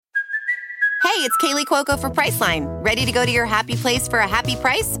Hey, it's Kaylee Cuoco for Priceline. Ready to go to your happy place for a happy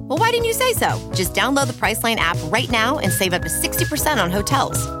price? Well, why didn't you say so? Just download the Priceline app right now and save up to 60% on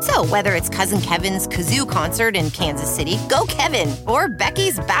hotels. So whether it's Cousin Kevin's Kazoo Concert in Kansas City, go Kevin, or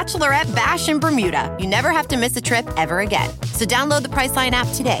Becky's Bachelorette Bash in Bermuda, you never have to miss a trip ever again. So download the Priceline app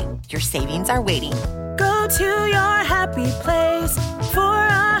today. Your savings are waiting. Go to your happy place for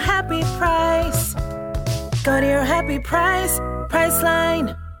a happy price. Go to your happy price,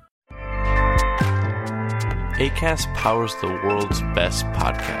 Priceline. Acast powers the world's best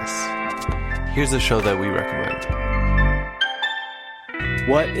podcasts. Here's a show that we recommend.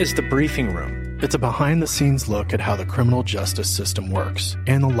 What is The Briefing Room? It's a behind-the-scenes look at how the criminal justice system works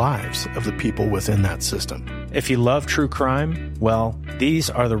and the lives of the people within that system. If you love true crime, well, these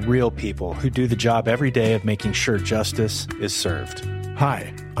are the real people who do the job every day of making sure justice is served.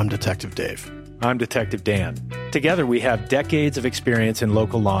 Hi, I'm Detective Dave. I'm Detective Dan. Together, we have decades of experience in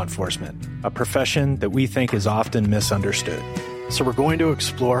local law enforcement, a profession that we think is often misunderstood. So we're going to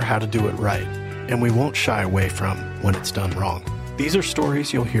explore how to do it right, and we won't shy away from when it's done wrong. These are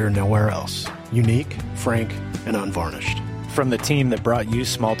stories you'll hear nowhere else. Unique, frank, and unvarnished. From the team that brought you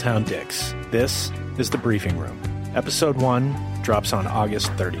Small Town Dicks, this is The Briefing Room. Episode 1 drops on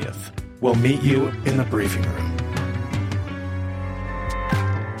August 30th. We'll meet you in the briefing room.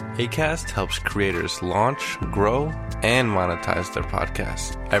 Acast helps creators launch, grow, and monetize their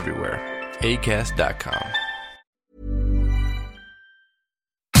podcasts everywhere. Acast.com.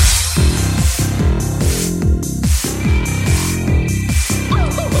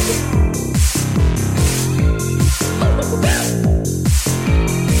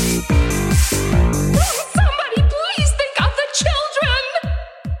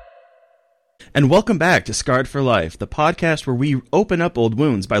 And welcome back to Scarred for Life, the podcast where we open up old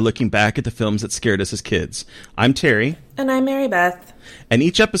wounds by looking back at the films that scared us as kids. I'm Terry. And I'm Mary Beth. And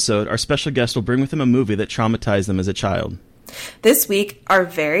each episode, our special guest will bring with him a movie that traumatized them as a child. This week, our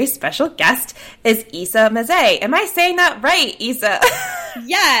very special guest is Isa Mazzei. Am I saying that right, Isa?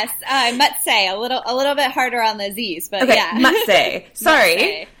 Yes, Mazzei. A little bit harder on the Z's, but okay, yeah. Mazzei.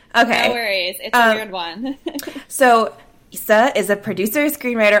 Sorry. Mazzei. Okay. No worries. It's a weird one. So, Isa is a producer,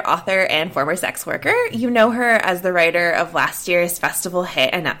 screenwriter, author, and former sex worker. You know her as the writer of last year's festival hit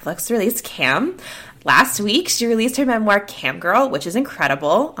and Netflix release, Cam. Last week, she released her memoir, Cam Girl, which is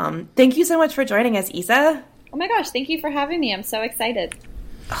incredible. Thank you so much for joining us, Isa. Oh my gosh, thank you for having me. I'm so excited.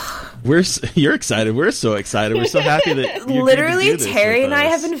 You're excited. We're so excited. We're so happy that you're literally Terry and I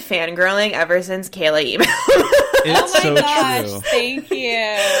have been fangirling ever since Kayla emailed. It's oh my so gosh, true. Thank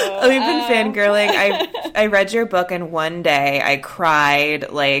you. We've been fangirling. I read your book and one day I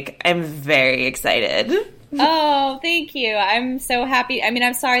cried. Like, I'm very excited. Oh, thank you. I'm so happy. I mean,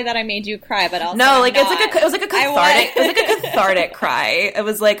 I'm sorry that I made you cry, but also no, like it was like a cathartic cry. It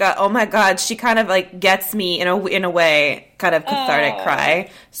was like a, oh my god, she kind of like gets me in a way, kind of cathartic cry.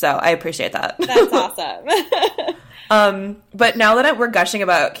 So I appreciate that. That's awesome. But now that we're gushing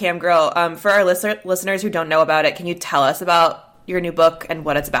about Cam Girl, for our listeners who don't know about it, can you tell us about your new book and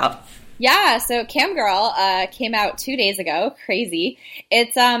what it's about? Yeah, so Cam Girl came out 2 days ago. Crazy.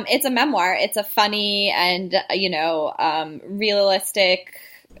 It's a memoir. It's a funny and realistic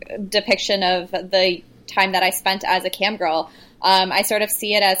depiction of the time that I spent as a cam girl. I sort of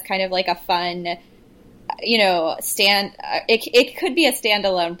see it as kind of like a fun, it could be a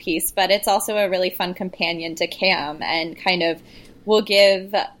standalone piece, but it's also a really fun companion to Cam and kind of will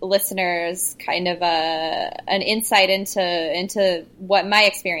give listeners kind of an insight into what my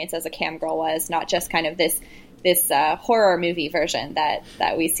experience as a cam girl was, not just kind of this horror movie version that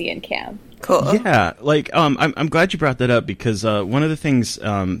we see in Cam. Cool. Yeah, like I'm glad you brought that up because one of the things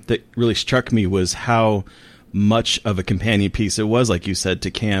that really struck me was how much of a companion piece it was, like you said,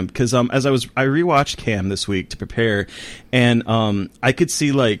 to Cam. Because I rewatched Cam this week to prepare, and I could see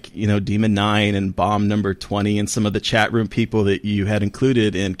Demon 9 and Bomb Number 20 and some of the chat room people that you had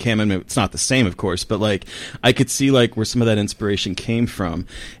included in Cam. And it's not the same, of course, but I could see where some of that inspiration came from,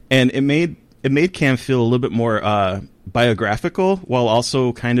 and it made Cam feel a little bit more biographical while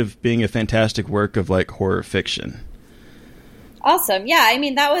also kind of being a fantastic work of horror fiction. Awesome. Yeah, I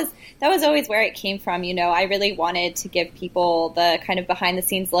mean, that was always where it came from. I really wanted to give people the kind of behind the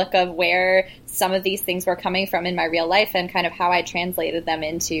scenes look of where some of these things were coming from in my real life and kind of how I translated them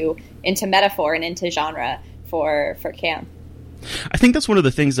into metaphor and into genre for Cam. I think that's one of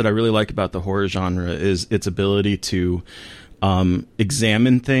the things that I really like about the horror genre is its ability to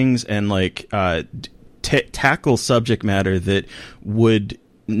examine things and tackle subject matter that would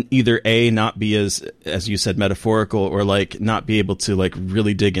either not be as you said, metaphorical, or like not be able to like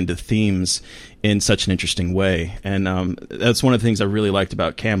really dig into themes in such an interesting way. And that's one of the things I really liked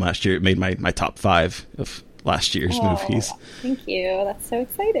about Cam last year. It made my top 5 of last year's movies. Thank you. That's so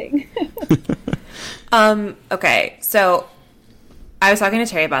exciting. Okay, so I was talking to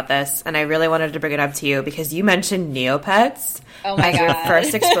Terry about this, and I really wanted to bring it up to you because you mentioned Neopets as your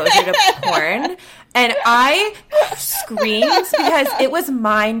first exposure to porn, and I screamed because it was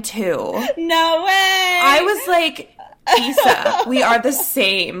mine too. No way! I was like, Issa, we are the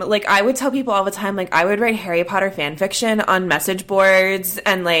same. Like, I would tell people all the time, like, I would write Harry Potter fan fiction on message boards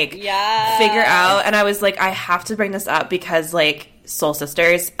and, like, figure out, and I was like, I have to bring this up because, like, soul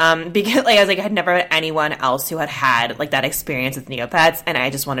sisters, because like I was like I had never met anyone else who had like that experience with Neopets, and I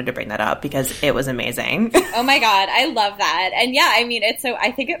just wanted to bring that up because it was amazing. Oh my god, I love that. And yeah, I mean, it's so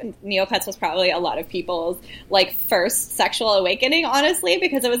I think Neopets was probably a lot of people's like first sexual awakening, honestly,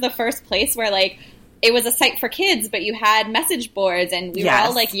 because it was the first place where like it was a site for kids, but you had message boards, and we were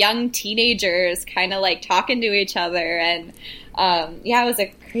all like young teenagers kind of like talking to each other, and it was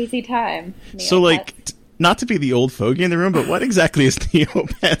a crazy time. Neopets. So like not to be the old fogey in the room, but what exactly is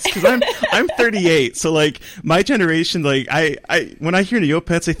Neopets? Because I'm 38, so like my generation, like I when I hear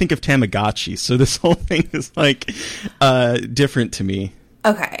Neopets, I think of Tamagotchi. So this whole thing is like different to me.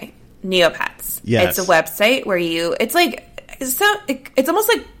 Okay, Neopets. Yes, it's a website where it's almost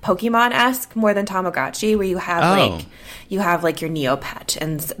like Pokemon-esque more than Tamagotchi, where you have like your Neopet,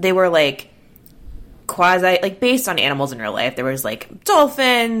 and they were like quasi like based on animals in real life. There was like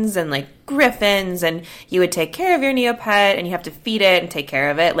dolphins and like griffins, and you would take care of your Neopet, and you have to feed it and take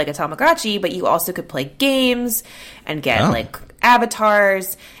care of it like a Tamagotchi, but you also could play games and get like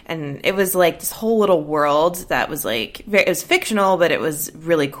avatars, and it was like this whole little world that was like it was fictional, but it was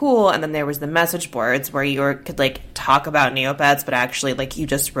really cool. And then there was the message boards where you could like talk about Neopets, but actually like you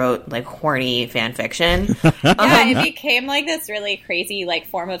just wrote like horny fan fiction. It became like this really crazy like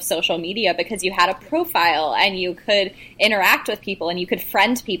form of social media because you had a profile and you could interact with people and you could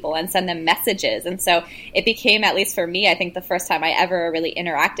friend people and send them messages. And so it became, at least for me, I think the first time I ever really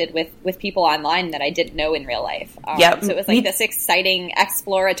interacted with people online that I didn't know in real life. So it was like this exciting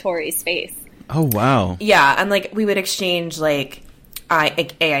exploratory space. Oh, wow. Yeah, and like we would exchange like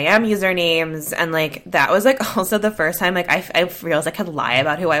AIM usernames, and like that was like also the first time like I realized I could lie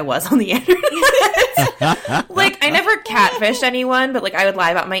about who I was on the internet. Like I never catfished anyone, but like I would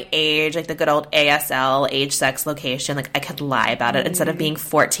lie about my age, like the good old ASL, age, sex, location. Like I could lie about it. Instead of being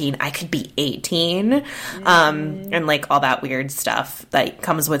 14, I could be 18, and like all that weird stuff that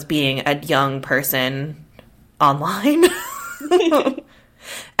comes with being a young person online.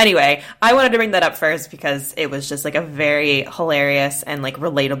 Anyway, I wanted to bring that up first because it was just like a very hilarious and like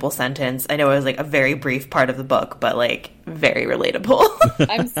relatable sentence. I know it was like a very brief part of the book, but like very relatable.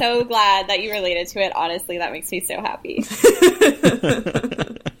 I'm so glad that you related to it. Honestly, that makes me so happy.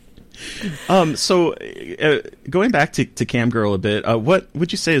 So going back to Cam Girl a bit, what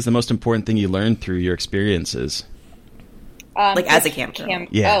would you say is the most important thing you learned through your experiences? Like as a Cam Girl.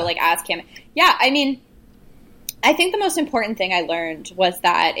 Like as Cam. Yeah, I mean, I think the most important thing I learned was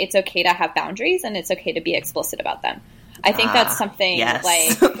that it's okay to have boundaries and it's okay to be explicit about them. I think that's something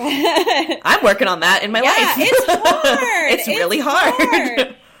like... I'm working on that in my life. It's hard. It's really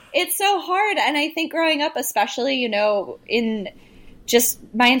hard. It's so hard. And I think growing up, especially, you know, in just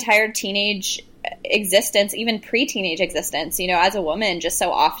my entire teenage existence, even pre-teenage existence, you know, as a woman, just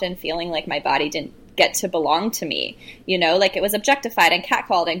so often feeling like my body didn't get to belong to me, you know, like it was objectified and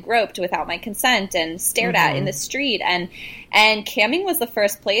catcalled and groped without my consent and stared at in the street, and camming was the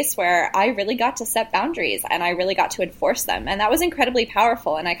first place where I really got to set boundaries and I really got to enforce them, and that was incredibly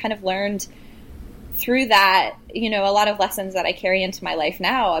powerful. And I kind of learned through that, you know, a lot of lessons that I carry into my life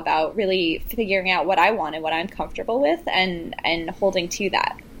now about really figuring out what I want and what I'm comfortable with, and holding to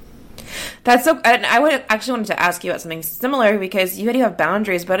that. That's so. And I would actually wanted to ask you about something similar, because you have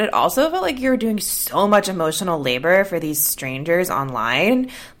boundaries, but it also felt like you were doing so much emotional labor for these strangers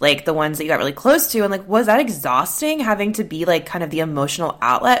online, like the ones that you got really close to. And like, was that exhausting, having to be like kind of the emotional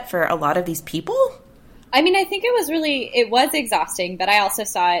outlet for a lot of these people? I mean, I think it was exhausting, but I also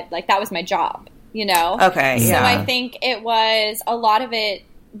saw it like that was my job, you know? Okay. So yeah. I think it was a lot of it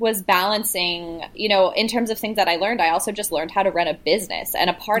was balancing, you know, in terms of things that I learned. I also just learned how to run a business, and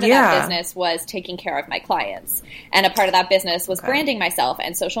a part of that business was taking care of my clients, and a part of that business was branding myself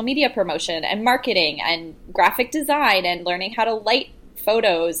and social media promotion and marketing and graphic design and learning how to light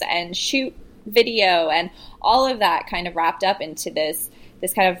photos and shoot video, and all of that kind of wrapped up into this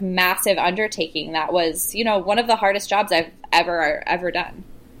kind of massive undertaking that was, you know, one of the hardest jobs I've ever done.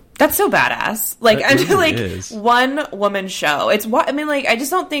 That's so badass. Like, That I'm really like is. one woman show. It's what I mean. Like, I just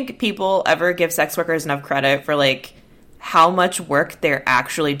don't think people ever give sex workers enough credit for like how much work they're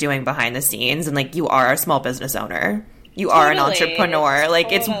actually doing behind the scenes. And like, you are a small business owner. You are an entrepreneur. Like,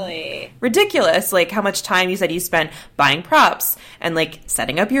 it's ridiculous. Like, how much time you said you spent buying props and like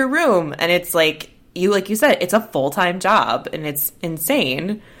setting up your room. And it's like you said, it's a full-time job, and it's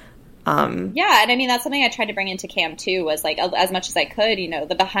insane. Yeah, and I mean, that's something I tried to bring into Cam too, was like, as much as I could, you know,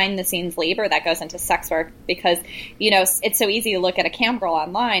 the behind the scenes labor that goes into sex work, because, you know, it's so easy to look at a cam girl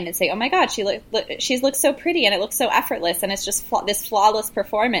online and say, oh my God, she looks so pretty and it looks so effortless and it's just this flawless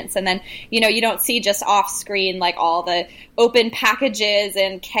performance. And then, you know, you don't see just off screen like all the open packages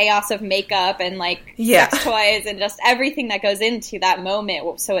and chaos of makeup and like sex toys and just everything that goes into that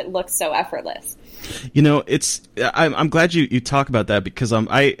moment, so it looks so effortless. You know, I'm glad you talk about that, because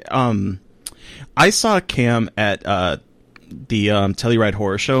I saw Cam at the Telluride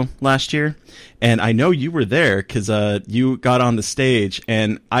Horror Show last year, and I know you were there because you got on the stage,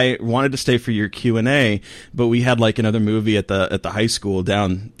 and I wanted to stay for your Q&A, but we had like another movie at the high school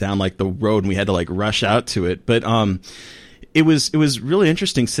down like the road, and we had to like rush out to it. But it was really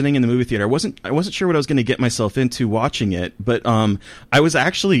interesting sitting in the movie theater. I wasn't sure what I was going to get myself into watching it, but I was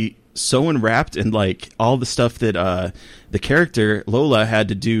actually so enwrapped in like all the stuff that the character Lola had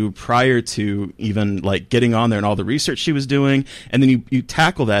to do prior to even like getting on there, and all the research she was doing, and then you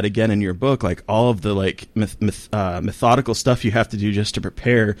tackle that again in your book, like all of the like methodical stuff you have to do just to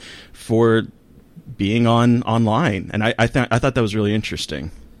prepare for being online. And I thought that was really interesting.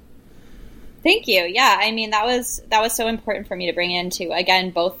 Thank you. Yeah, I mean, that was so important for me to bring into,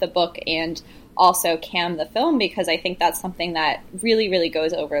 again, both the book and also Cam the film, because I think that's something that really, really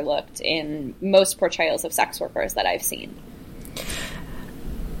goes overlooked in most portrayals of sex workers that I've seen.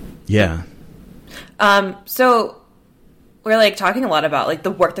 Yeah. So we're like talking a lot about like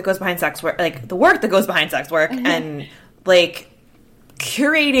the work that goes behind sex work, and like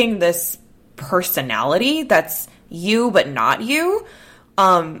curating this personality that's you but not you.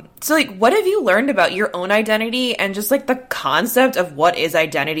 So like, what have you learned about your own identity and just like the concept of what is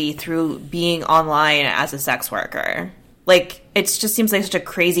identity through being online as a sex worker? Like, it just seems like such a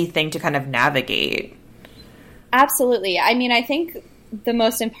crazy thing to kind of navigate. Absolutely. I mean, I think the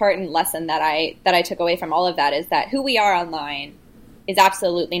most important lesson that I took away from all of that is that who we are online is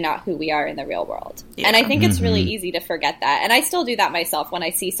absolutely not who we are in the real world. Yeah. And I think it's really easy to forget that. And I still do that myself when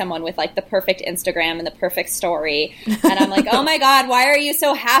I see someone with like the perfect Instagram and the perfect story. And I'm like, oh my God, why are you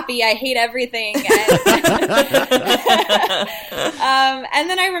so happy? I hate everything. And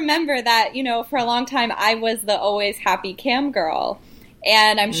then I remember that, you know, for a long time, I was the always happy cam girl.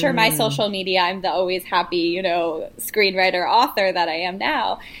 And I'm sure my social media, I'm the always happy, you know, screenwriter, author that I am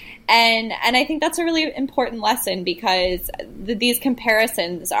now. And I think that's a really important lesson, because these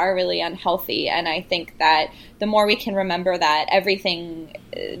comparisons are really unhealthy. And I think that the more we can remember that everything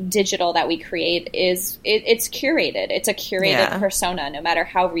digital that we create it's curated. It's a curated persona, no matter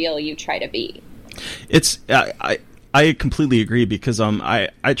how real you try to be. It's I completely agree, because I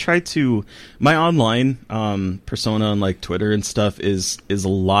try to, my online persona on like Twitter and stuff is a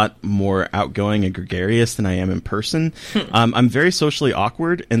lot more outgoing and gregarious than I am in person. I'm very socially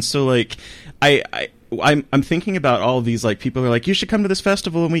awkward, and so like I'm thinking about all of these like people who are like, you should come to this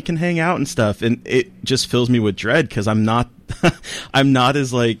festival and we can hang out and stuff, and it just fills me with dread, because I'm not I'm not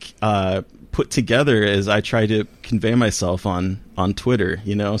as like put together as I try to convey myself on Twitter,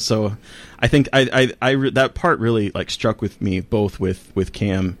 you know. So I think I that part really like struck with me, both with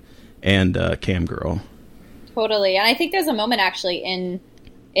Cam and Cam Girl. Totally. And I think there's a moment actually in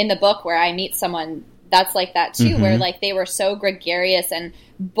the book where I meet someone that's like that too, where like they were so gregarious and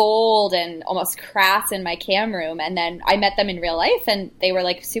bold and almost crass in my cam room, and then I met them in real life and they were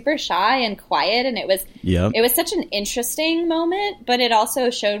like super shy and quiet, and it was such an interesting moment, but it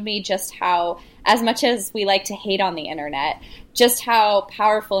also showed me just how, as much as we like to hate on the internet, just how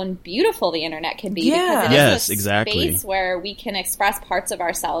powerful and beautiful the internet can be. Yeah. Because it is a space where we can express parts of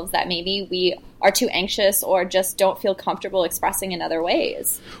ourselves that maybe we are too anxious or just don't feel comfortable expressing in other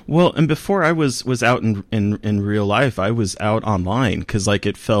ways. Well, and before I was out in real life, I was out online, because like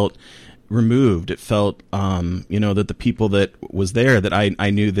it felt removed. It felt, you know, that the people that was there, that I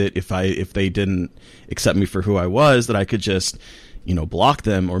knew that if they didn't accept me for who I was, that I could just, you know, block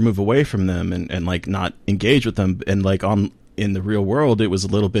them or move away from them and like not engage with them. And like in the real world, it was a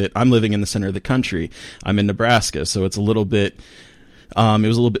little bit, I'm living in the center of the country. I'm in Nebraska, so it's a little bit, it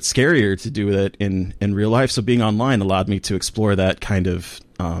was a little bit scarier to do that in real life. So being online allowed me to explore that kind of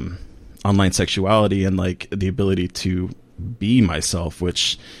online sexuality and like the ability to be myself,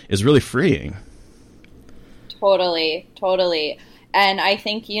 which is really freeing. Totally. And I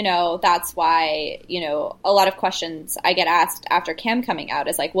think, that's why, a lot of questions I get asked after Cam coming out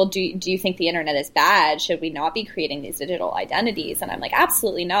is like, well, do you think the internet is bad? Should we not be creating these digital identities? And I'm like,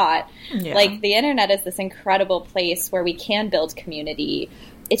 absolutely not. Yeah. Like, the internet is this incredible place where we can build community.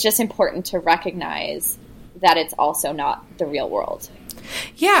 It's just important to recognize that it's also not the real world.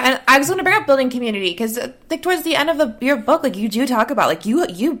 Yeah, and I was going to bring up building community because, like, towards the end of your book, like, you do talk about, like,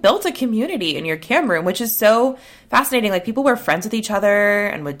 you built a community in your cam room, which is so fascinating. Like, people were friends with each other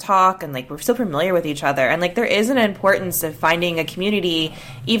and would talk and, like, were so familiar with each other. And, like, there is an importance of finding a community,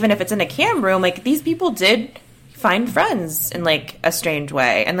 even if it's in a cam room. Like, these people did find friends in, like, a strange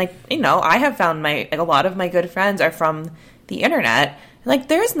way. And, like, I have found a lot of my good friends are from the internet. Like,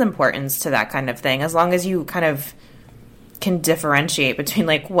 there is an importance to that kind of thing, as long as you kind of can differentiate between,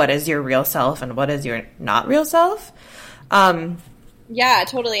 like, what is your real self and what is your not real self. Yeah,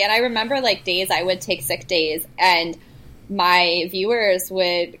 totally. And I remember, like, days I would take sick days and my viewers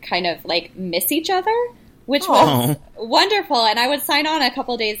would kind of, like, miss each other, which was wonderful. And I would sign on a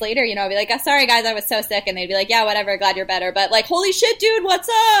couple days later, I'd be like, sorry guys, I was so sick. And they'd be like, yeah, whatever, glad you're better. But, like, holy shit, dude, what's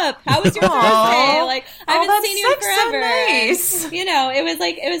up? How was your Thursday? Like, I haven't seen you in forever. So nice.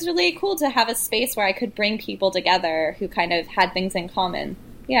 It was really cool to have a space where I could bring people together who kind of had things in common.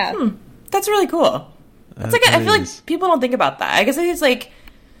 Yeah. That's really cool. It's like, I feel like people don't think about that. I guess it's like,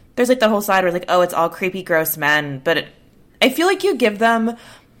 there's, like, the whole side where, like, oh, it's all creepy, gross men. But I feel like you give them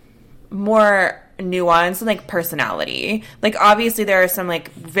more nuance and, like, personality. Like, obviously there are some,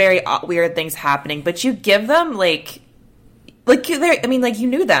 like, very weird things happening, but you give them, like you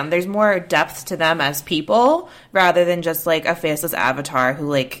knew them. There's more depth to them as people rather than just, like, a faceless avatar who,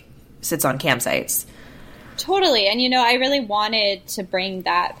 like, sits on campsites. Totally. And, I really wanted to bring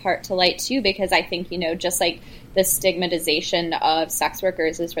that part to light too, because I think, just like the stigmatization of sex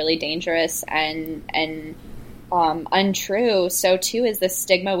workers is really dangerous and untrue. So too is the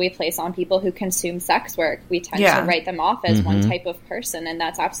stigma we place on people who consume sex work. We tend to write them off as one type of person, and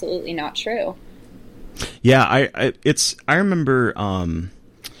that's absolutely not true. Yeah, I remember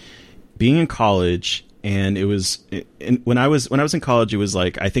being in college, and it was when I was in college, it was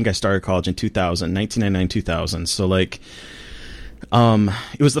like, I think I started college in 1999, 2000. So, like,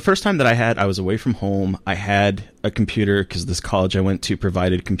 it was the first time that I was away from home. I had a computer because this college I went to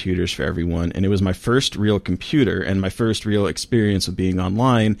provided computers for everyone. And it was my first real computer and my first real experience of being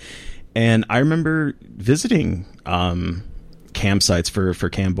online. And I remember visiting campsites for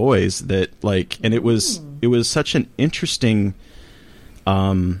cam boys that, like, and it was such an interesting,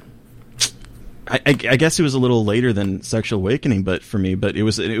 I guess it was a little later than Sexual Awakening, but it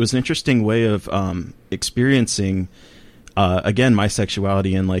was an interesting way of experiencing again, my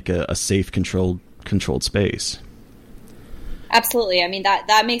sexuality in, like, a safe, controlled space. Absolutely. I mean,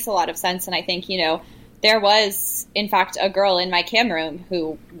 that makes a lot of sense. And I think, there was, in fact, a girl in my cam room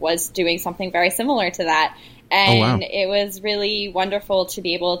who was doing something very similar to that. And It was really wonderful to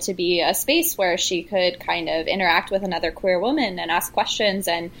be able to be a space where she could kind of interact with another queer woman and ask questions.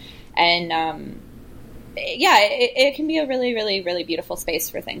 And it can be a really, really, really beautiful space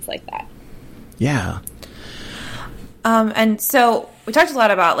for things like that. Yeah. And so we talked a lot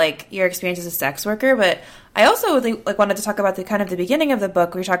about, like, your experience as a sex worker, but I also wanted to talk about the beginning of the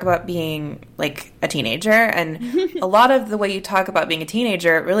book where you talk about being, like, a teenager, and a lot of the way you talk about being a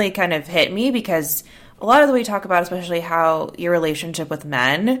teenager really kind of hit me, because a lot of the way you talk about, especially how your relationship with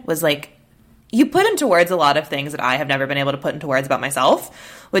men was, like, you put into words a lot of things that I have never been able to put into words about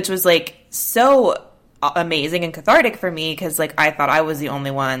myself, which was, like, so amazing and cathartic for me, because, like, I thought I was the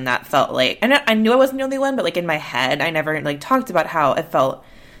only one that felt like, and I knew I wasn't the only one, but, like, in my head I never, like, talked about how it felt,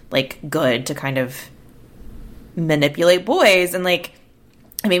 like, good to kind of manipulate boys, and, like,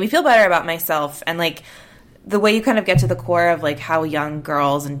 it made me feel better about myself. And, like, the way you kind of get to the core of, like, how young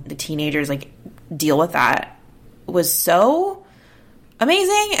girls and the teenagers, like, deal with that was so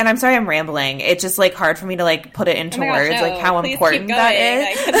amazing. And I'm sorry I'm rambling. It's just, like, hard for me to, like, put it into words, like, how important that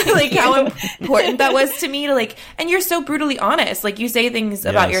is. Like, how important that was to me to, like, and you're so brutally honest. Like, you say things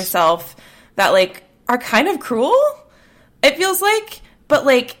about yourself that, like, are kind of cruel, it feels like. But,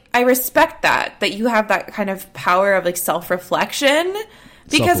 like, I respect that you have that kind of power of, like, self-reflection.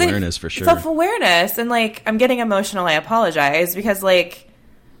 Because self-awareness, for sure. Self-awareness. And, like, I'm getting emotional. I apologize. Because, like,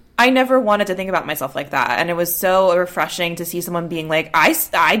 I never wanted to think about myself like that. And it was so refreshing to see someone being like,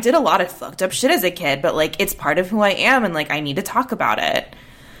 I did a lot of fucked up shit as a kid, but, like, it's part of who I am, and, like, I need to talk about it.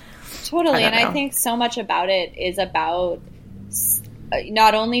 Totally. I think so much about it is about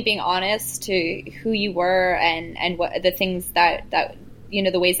not only being honest to who you were and what the things that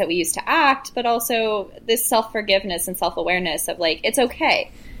the ways that we used to act, but also this self-forgiveness and self-awareness of, like, it's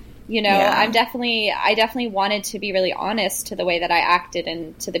okay. You know, Yeah. I definitely wanted to be really honest to the way that I acted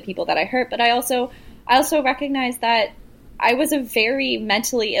and to the people that I hurt. But I also recognized that I was a very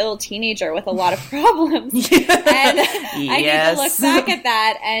mentally ill teenager with a lot of problems. And I need to look back at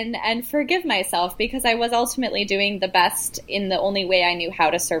that and forgive myself, because I was ultimately doing the best in the only way I knew how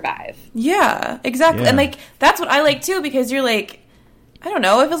to survive. Yeah, exactly. Yeah. And like, that's what I like too, because you're like, I don't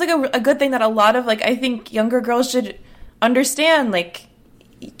know, it feels like a good thing that a lot of, like, I think younger girls should understand, like,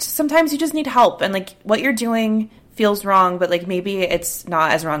 sometimes you just need help, and like what you're doing feels wrong, but like maybe it's not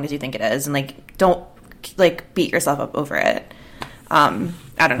as wrong as you think it is, and like don't like beat yourself up over it. I don't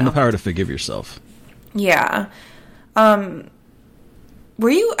know. And the power to forgive yourself. Yeah. Were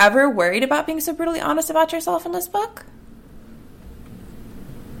you ever worried about being so brutally honest about yourself in this book?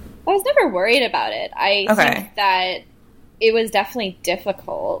 I was never worried about it. I think that it was definitely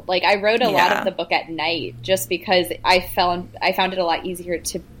difficult. Like, I wrote a lot of the book at night just because I found it a lot easier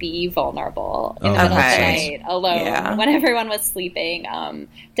to be vulnerable in the middle of the night alone when everyone was sleeping.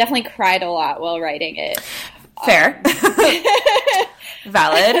 Definitely cried a lot while writing it. Fair.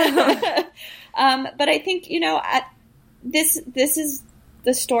 Valid. But I think, you know, this is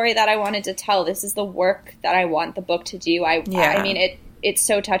the story that I wanted to tell. This is the work that I want the book to do. I mean, it's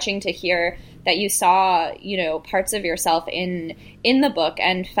so touching to hear that you saw, you know, parts of yourself in the book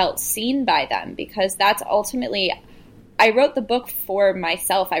and felt seen by them, because that's ultimately, I wrote the book for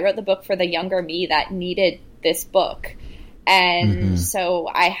myself. I wrote the book for the younger me that needed this book. And so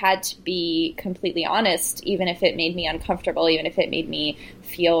I had to be completely honest, even if it made me uncomfortable, even if it made me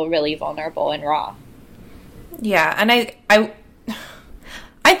feel really vulnerable and raw. Yeah, and I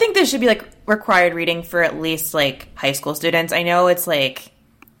think this should be like required reading for at least like high school students. I know it's like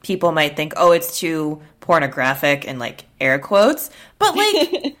people might think, oh, it's too pornographic and like air quotes, but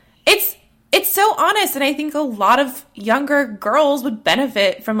like it's so honest, and I think a lot of younger girls would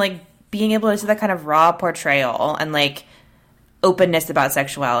benefit from like being able to see that kind of raw portrayal and like openness about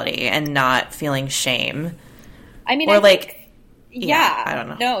sexuality and not feeling shame. I mean, or yeah, I don't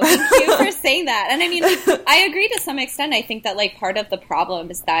know. No, thank you for saying that. And I mean, I agree to some extent. I think that like part of the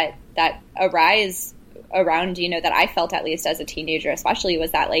problem is that arise around, you know, that I felt at least as a teenager, especially,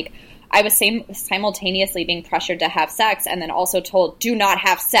 was that like I was simultaneously being pressured to have sex and then also told, do not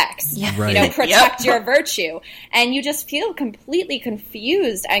have sex, you know, protect your virtue. And you just feel completely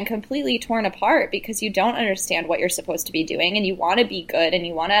confused and completely torn apart because you don't understand what you're supposed to be doing, and you want to be good and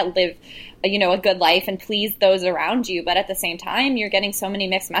you want to live, you know, a good life and please those around you. But at the same time, you're getting so many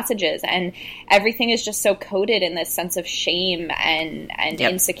mixed messages, and everything is just so coded in this sense of shame and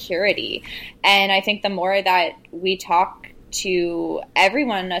insecurity. And I think the more that we talk to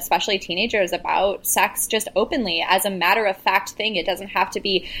everyone, especially teenagers, about sex just openly as a matter-of-fact thing. It doesn't have to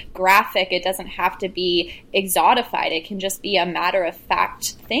be graphic. It doesn't have to be exotified. It can just be a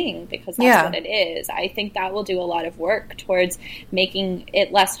matter-of-fact thing, because that's what it is. I think that will do a lot of work towards making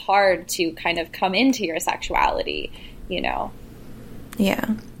it less hard to kind of come into your sexuality, you know?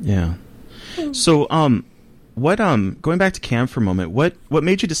 Yeah. Yeah. So, what going back to Cam for a moment, what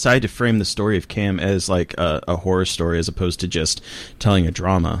made you decide to frame the story of Cam as like a horror story as opposed to just telling a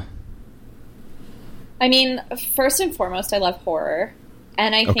drama? I mean, first and foremost, I love horror.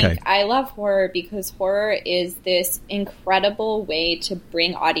 And I think I love horror because horror is this incredible way to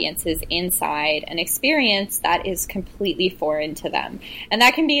bring audiences inside an experience that is completely foreign to them. And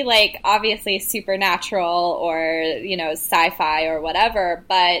that can be like obviously supernatural or, you know, sci-fi or whatever,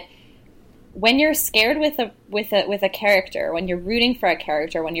 but when you're scared with a character, when you're rooting for a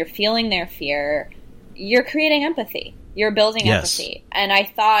character, when you're feeling their fear, you're creating empathy. You're building empathy. And I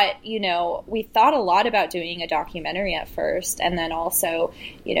thought, you know, we thought a lot about doing a documentary at first, and then also,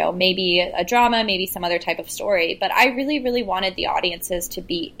 you know, maybe a drama, maybe some other type of story. But I really, really wanted the audiences to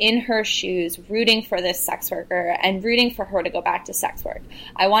be in her shoes, rooting for this sex worker and rooting for her to go back to sex work.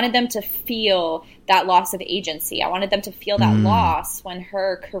 I wanted them to feel that loss of agency. I wanted them to feel that loss when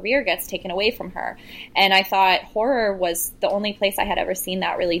her career gets taken away from her. And I thought horror was the only place I had ever seen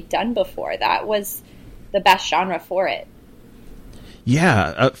that really done before. That was the best genre for it.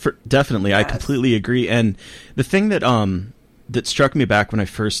 Yeah, definitely. Yes. I completely agree. And the thing that that struck me back when I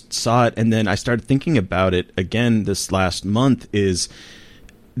first saw it, and then I started thinking about it again this last month, is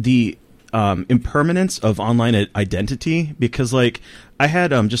the impermanence of online identity. Because like I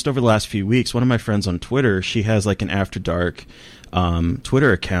had just over the last few weeks, one of my friends on Twitter, she has like an After Dark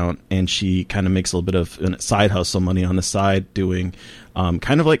Twitter account, and she kind of makes a little bit of side hustle money on the side doing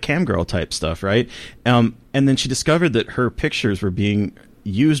kind of like cam girl type stuff, right? And then she discovered that her pictures were being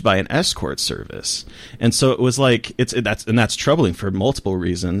used by an escort service, and so it was like that's troubling for multiple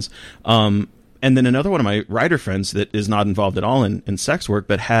reasons. And then another one of my writer friends that is not involved at all in sex work,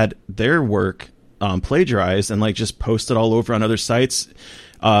 but had their work plagiarized and like just posted all over on other sites,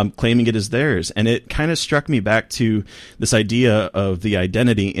 claiming it as theirs. And it kind of struck me back to this idea of the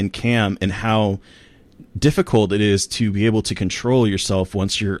identity in Cam and how difficult it is to be able to control yourself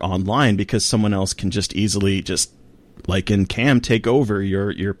once you're online, because someone else can just easily just, like in Cam, take over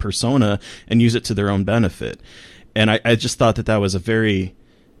your persona and use it to their own benefit. And I just thought that was a very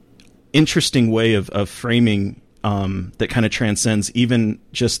interesting way of framing that kind of transcends even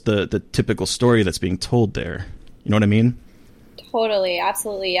just the typical story that's being told there. You know what I mean? Totally,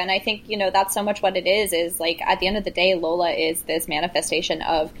 absolutely. And I think, that's so much what it is like at the end of the day, Lola is this manifestation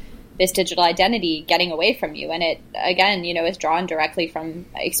of this digital identity getting away from you. And it, again, is drawn directly from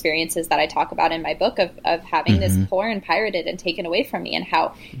experiences that I talk about in my book of having this porn pirated and taken away from me, and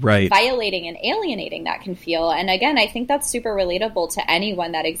how violating and alienating that can feel. And again, I think that's super relatable to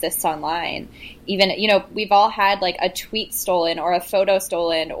anyone that exists online. Even, we've all had like a tweet stolen or a photo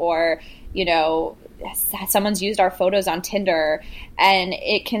stolen, or, someone's used our photos on Tinder, and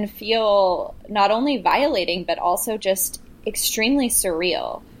it can feel not only violating, but also just extremely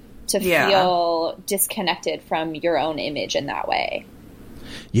surreal to feel disconnected from your own image in that way.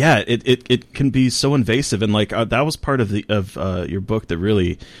 Yeah, it can be so invasive, and like that was part of your book that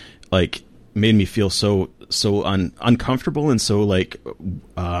really like made me feel so uncomfortable and so like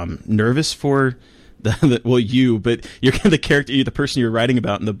nervous for you, but you're the character, you're the person you're writing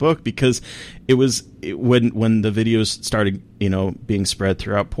about in the book, because when the videos started being spread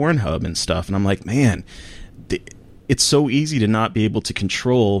throughout Pornhub and stuff, and I'm like, man, it's so easy to not be able to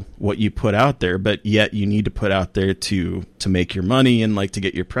control what you put out there, but yet you need to put out there to make your money and like to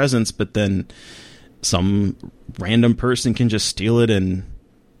get your presence. But then some random person can just steal it and,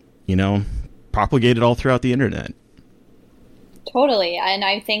 propagate it all throughout the internet. Totally. And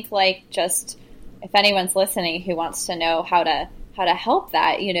I think like, just if anyone's listening who wants to know how to help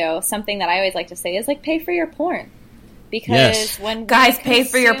that, something that I always like to say is like, pay for your porn. Because when guys, pay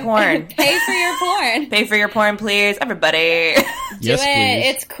for your porn. Pay for your porn. Pay for your porn, please, everybody. Do yes, it.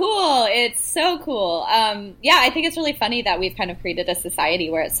 Please. It's cool. It's so cool. I think it's really funny that we've kind of created a society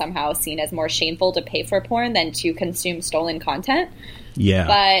where it's somehow seen as more shameful to pay for porn than to consume stolen content. Yeah.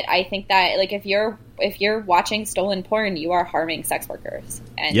 But I think that like if you're watching stolen porn, you are harming sex workers.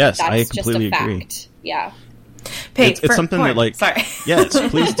 And yes, that's I completely just a agree. fact. Yeah. Pay it's for something porn. that like sorry. Yes,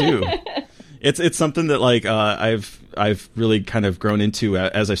 please do. It's something that like I've really kind of grown into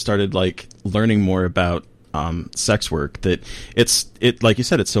as I started like learning more about sex work. That it like you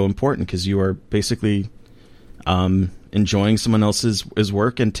said, it's so important because you are basically enjoying someone else's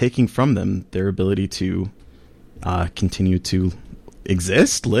work and taking from them their ability to continue to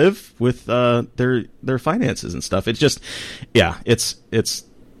exist, live with their finances and stuff. It's just it's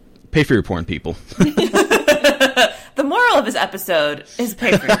pay for your porn, people. The moral of this episode is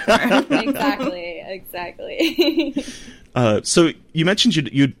pay for your porn. Exactly. So you mentioned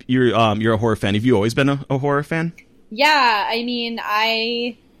you're a horror fan. Have you always been a horror fan? Yeah, I mean,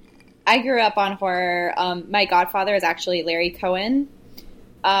 I grew up on horror. My godfather is actually Larry Cohen.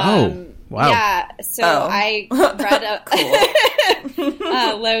 Oh, wow. Yeah, so I read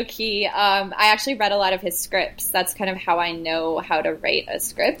low key. I actually read a lot of his scripts. That's kind of how I know how to write a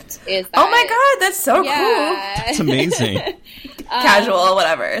script. Is that, oh my god, that's so cool. That's amazing. Casual,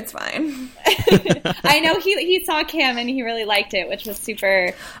 whatever, it's fine. I know he saw Cam and he really liked it, which was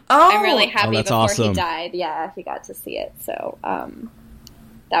super. I'm really happy that's before awesome. he died. Yeah, he got to see it, so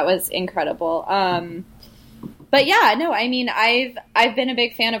that was incredible. But yeah, no, I mean, I've been a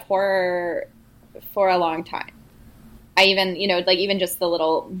big fan of horror for a long time. I even, even just the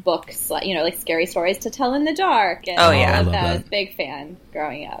little books, like Scary Stories to Tell in the Dark. And oh yeah, I was a big fan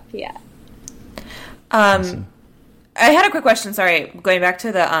growing up. Yeah. Awesome. I had a quick question. Sorry, going back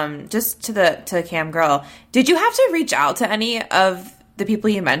to the to Cam Girl. Did you have to reach out to any of the people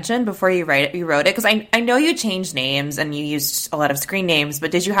you mentioned before you wrote it? Because I know you changed names and you used a lot of screen names,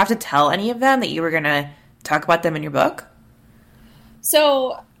 but did you have to tell any of them that you were going to talk about them in your book?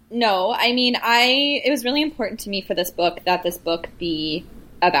 So, no. I mean, it was really important to me for this book that this book be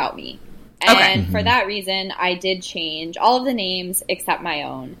about me. And for that reason, I did change all of the names except my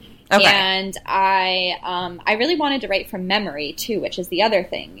own. Okay. And I really wanted to write from memory, too, which is the other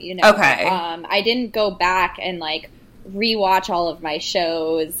thing, Okay. I didn't go back and, rewatch all of my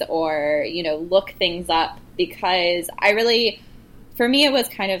shows or, look things up because for me, it was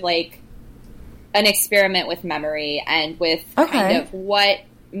kind of like an experiment with memory and with kind of what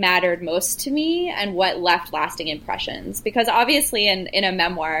mattered most to me and what left lasting impressions. Because obviously in a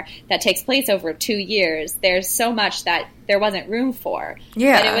memoir that takes place over 2 years, there's so much that there wasn't room for.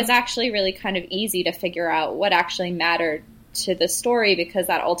 Yeah. But it was actually really kind of easy to figure out what actually mattered to the story, because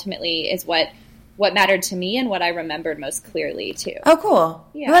that ultimately is what mattered to me and what I remembered most clearly too. Oh, cool.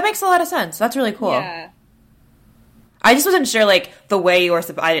 Yeah. Well, that makes a lot of sense. That's really cool. Yeah. I just wasn't sure, like, the way you were,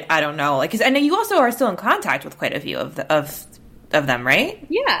 I don't know. Like, because I know you also are still in contact with quite a few of them, right?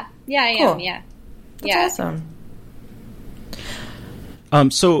 Yeah. Yeah, I Cool. am. Yeah. That's yeah. awesome.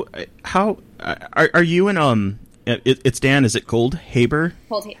 So how are you in it's Dan, is it Goldhaber?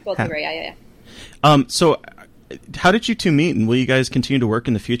 Goldhaber, yeah. So how did you two meet, and will you guys continue to work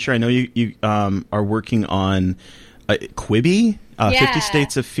in the future? I know you are working on Quibi, 50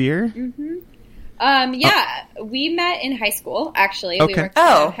 States of Fear. Mm-hmm. We met in high school, actually. Okay. We worked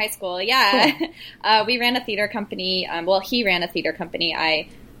together in high school. Yeah. Cool. We ran a theater company. He ran a theater company. I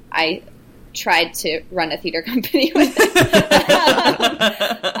tried to run a theater company with him.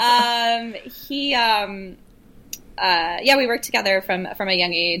 We worked together from a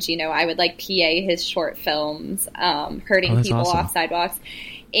young age. You know, I would like PA his short films, hurting people awesome. off sidewalks.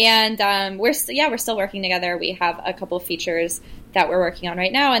 And we're still working together. We have a couple of features that we're working on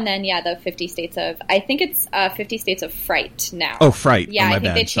right now, and then the 50 States of 50 States of Fright now. Oh, Fright. Yeah, my I think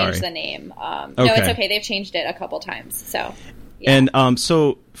bad. they changed Sorry. the name. Okay. No, it's okay. They've changed it a couple times. So. Yeah. And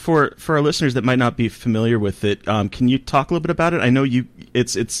so for our listeners that might not be familiar with it, can you talk a little bit about it? I know you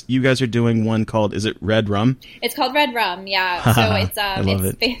guys are doing one called, is it Red Rum? It's called Red Rum, yeah. So it's I love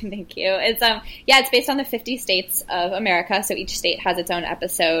it. Thank you. It's based on the 50 states of America. So each state has its own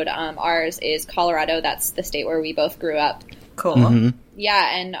episode. Ours is Colorado. That's the state where we both grew up. Cool. Mm-hmm.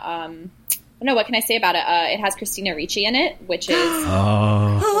 Yeah, and what can I say about it? It has Christina Ricci in it, which is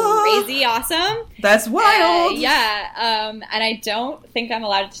crazy awesome. That's wild. And I don't think I'm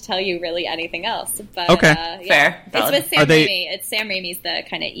allowed to tell you really anything else. But okay, fair. It's with Sam Raimi. It's Sam Raimi's the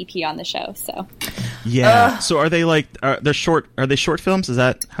kind of EP on the show. So So are they are they short films? Is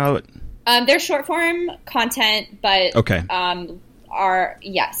that how it? They're short form content, but okay.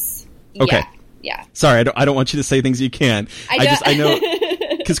 Yes. Okay. Yeah. Sorry, I don't want you to say things you can't. I know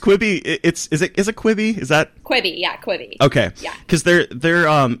because Quibi, is it Quibi? Is that Quibi? Yeah, Quibi. Okay. Yeah. Because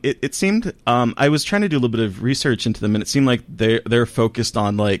it seemed I was trying to do a little bit of research into them, and it seemed like they're focused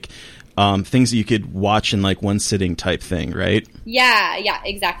on like things that you could watch in like one sitting type thing, right? Yeah.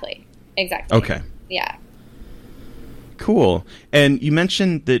 Exactly. Okay. Yeah. Cool. And you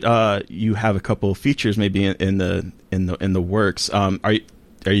mentioned that you have a couple of features maybe in the works.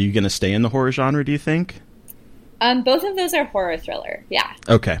 Are you going to stay in the horror genre, do you think? Both of those are horror thriller. Yeah.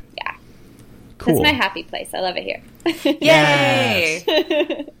 Okay. Yeah. Cool. It's my happy place. I love it here.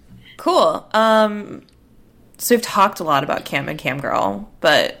 Yay! Cool. So we've talked a lot about Cam and Cam Girl,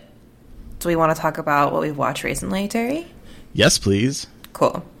 but do we want to talk about what we've watched recently, Terry? Yes, please.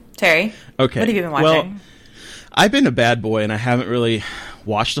 Cool. Terry? Okay. What have you been watching? Well, I've been a bad boy, and I haven't really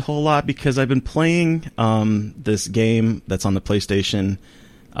watched a whole lot because I've been playing this game that's on the PlayStation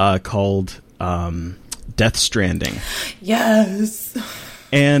called Death Stranding. Yes.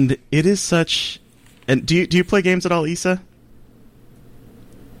 And it is such... And do you play games at all, Issa?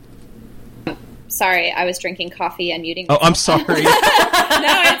 Sorry, I was drinking coffee and muting Oh, myself. I'm sorry. No,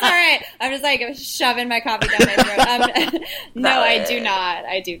 it's all right. I'm just like shoving my coffee down my throat. No, I do not.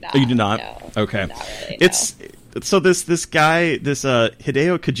 Oh, you do not? No, okay. Not really, no. It's so this guy, this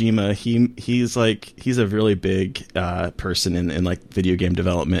Hideo Kojima, he's a really big person in like video game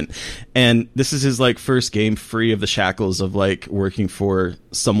development, and this is his like first game free of the shackles of like working for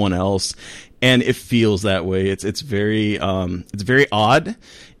someone else, and it feels that way. It's very odd.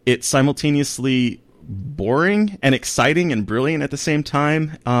 It's simultaneously boring and exciting and brilliant at the same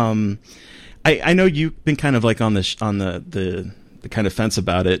time. I know you've been kind of like on the kind of fence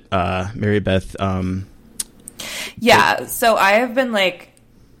about it, Mary Beth. Yeah, so I have been like,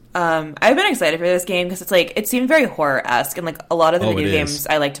 I've been excited for this game because it's like, it seemed very horror-esque, and like a lot of the video games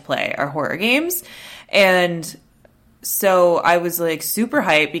I like to play are horror games, and so I was like super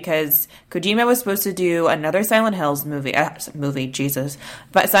hyped because Kojima was supposed to do another Silent Hills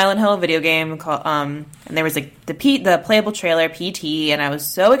but Silent Hill video game called, and there was like the playable trailer PT, and I was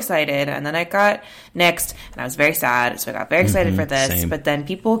so excited, and then I got Next, and I was very sad, so I got very excited for this, same. But then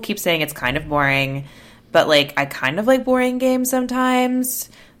people keep saying it's kind of boring, but like I kind of like boring games sometimes,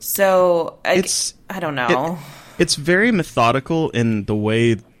 so I don't know. It's very methodical in the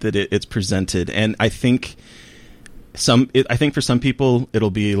way that it's presented, and I think I think for some people it'll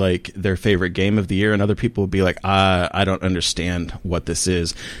be like their favorite game of the year, and other people will be like, I don't understand what this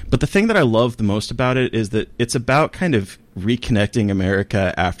is. But the thing that I love the most about it is that it's about kind of reconnecting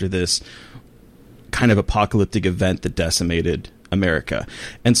America after this kind of apocalyptic event that decimated America.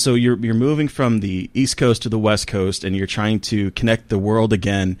 And so you're moving from the East Coast to the West Coast, and you're trying to connect the world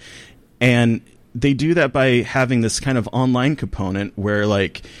again. And they do that by having this kind of online component where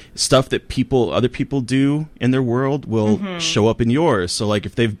like stuff that other people do in their world will show up in yours. So like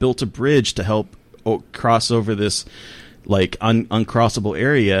if they've built a bridge to help cross over this like uncrossable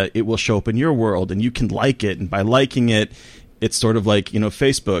area, it will show up in your world and you can like it. And by liking it, it's sort of like,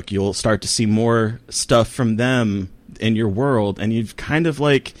 Facebook, you'll start to see more stuff from them in your world, and you've kind of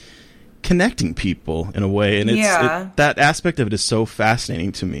like connecting people in a way. And that aspect of it is so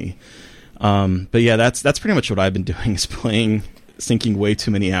fascinating to me. But yeah, that's pretty much what I've been doing, is sinking way too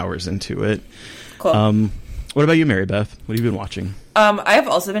many hours into it. Cool. What about you, Mary Beth? What have you been watching? I've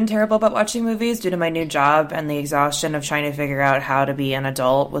also been terrible about watching movies due to my new job and the exhaustion of trying to figure out how to be an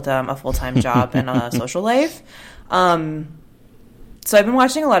adult with a full-time job and a social life. So I've been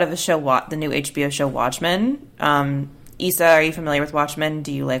watching a lot of the new HBO show Watchmen. Issa, are you familiar with Watchmen?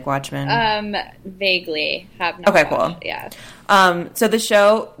 Do you like Watchmen? Vaguely. Have not Okay, watched, cool. yeah. So the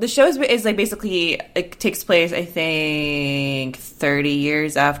show is like basically, it takes place, I think, 30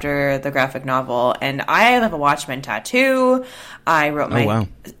 years after the graphic novel. And I have a Watchmen tattoo. I wrote my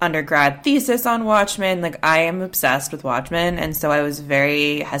undergrad thesis on Watchmen. Like, I am obsessed with Watchmen. And so I was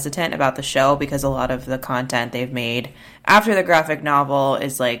very hesitant about the show because a lot of the content they've made after the graphic novel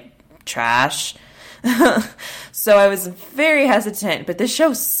is like trash. So I was very hesitant, but this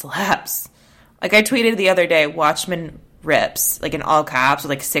show slaps. Like, I tweeted the other day, Watchmen rips, like in all caps with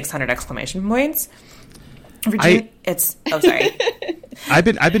like 600 exclamation points. Sorry. I've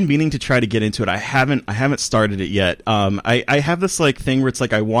been meaning to try to get into it. I haven't started it yet. I have this like thing where it's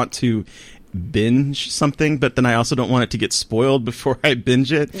like I want to binge something, but then I also don't want it to get spoiled before I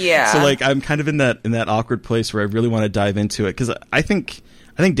binge it. Yeah. So like I'm kind of in that awkward place where I really want to dive into it, because I think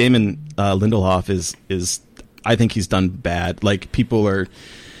Damon Lindelof is I think he's done bad. Like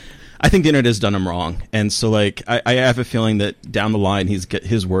I think the internet has done him wrong, and so like I have a feeling that down the line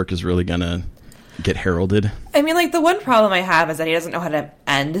his work is really gonna get heralded. I mean, like, the one problem I have is that he doesn't know how to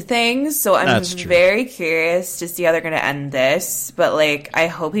end things, so I'm very curious to see how they're gonna end this. But like, I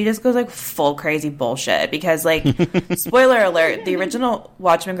hope he just goes like full crazy bullshit, because like, spoiler alert, the original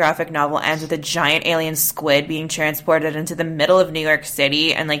Watchmen graphic novel ends with a giant alien squid being transported into the middle of New York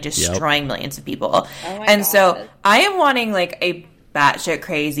City and like destroying millions of people. And so I am wanting like a batshit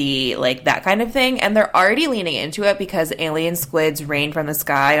crazy, like that kind of thing, and they're already leaning into it because alien squids rain from the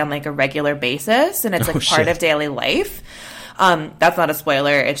sky on like a regular basis, and it's like part of daily life. That's not a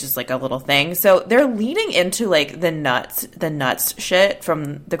spoiler, it's just like a little thing. So they're leaning into like the nuts shit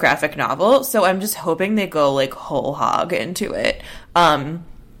from the graphic novel, so I'm just hoping they go like whole hog into it. The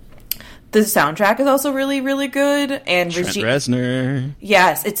soundtrack is also really, really good, and Trent Reznor.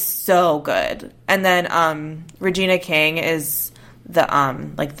 Yes, it's so good. And then Regina King is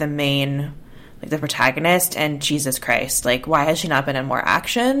the main, like, the protagonist, and Jesus Christ, like, why has she not been in more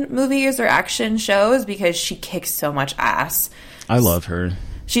action movies or action shows? Because she kicks so much ass. I love her.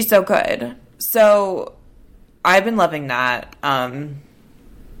 She's so good. So I've been loving that a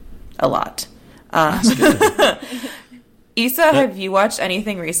lot. That's good. Issa, have you watched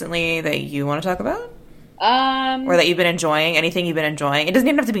anything recently that you want to talk about? Or that you've been enjoying? Anything you've been enjoying? It doesn't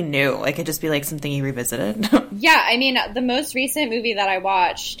even have to be new. Like, it could just be like something you revisited. Yeah, I mean, the most recent movie that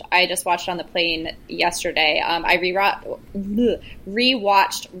I just watched on the plane yesterday. I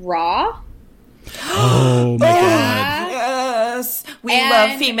rewatched Raw. Oh my god! Yes, we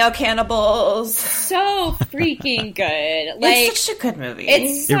love female cannibals. So freaking good! Like, it's such a good movie.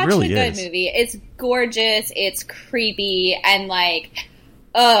 It's such really a good is. movie. It's gorgeous. It's creepy, and like,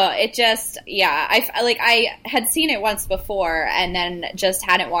 it just, I had seen it once before and then just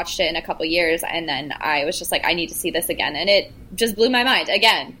hadn't watched it in a couple years, and then I was just like, I need to see this again, and it just blew my mind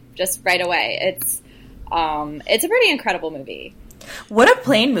again, just right away. It's a pretty incredible movie. What a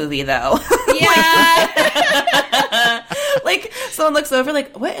plain movie, though. Yeah. Like, someone looks over,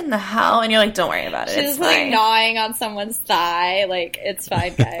 like, what in the hell? And you're like, don't worry about it. She's it's like fine. gnawing on someone's thigh. Like, it's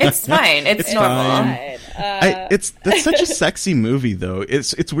fine, guys. It's fine. It's normal. That's such a sexy movie, though.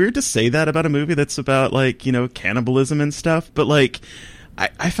 It's weird to say that about a movie that's about, like, cannibalism and stuff, but like,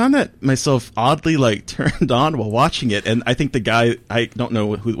 I found that myself oddly like turned on while watching it, and I think the guy, I don't know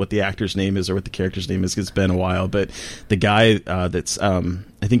what the actor's name is or what the character's name is, 'cause it's been a while, but the guy that's I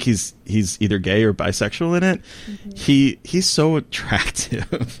think he's either gay or bisexual in it. Mm-hmm. He's so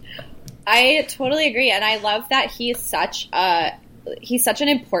attractive. I totally agree, and I love that he's such an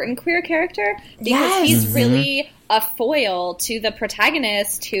important queer character because he's really a foil to the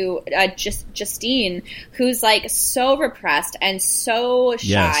protagonist, who Justine, who's like so repressed and so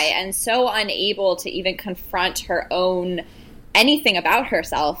shy and so unable to even confront her own anything about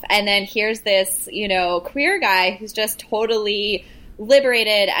herself. And then here's this, queer guy who's just totally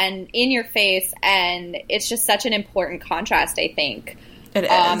liberated and in your face, and it's just such an important contrast, I think. It is.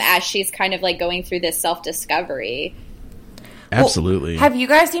 As she's kind of like going through this self-discovery. Absolutely. Well, have you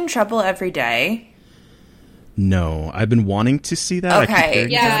guys seen Trouble Every Day? No, I've been wanting to see that. Okay,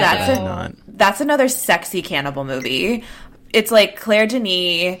 that's another sexy cannibal movie. It's like Claire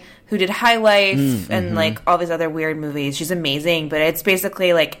Denis, who did High Life and like all these other weird movies. She's amazing, but it's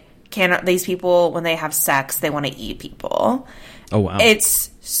basically like these people, when they have sex, they want to eat people. Oh wow! It's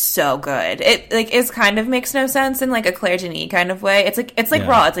so good. It kind of makes no sense in like a Claire Denis kind of way. It's like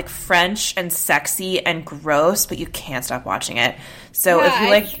raw. It's like French and sexy and gross, but you can't stop watching it. So if you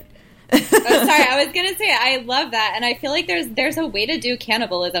like. Oh, sorry. I was gonna say I love that, and I feel like there's a way to do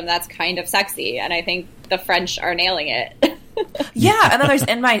cannibalism that's kind of sexy, and I think the French are nailing it. Yeah, and then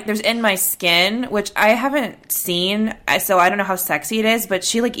there's In My Skin, which I haven't seen, so I don't know how sexy it is. But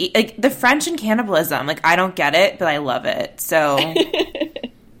she like the French and cannibalism, like I don't get it, but I love it. So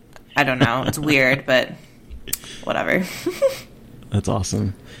I don't know, it's weird, but whatever. That's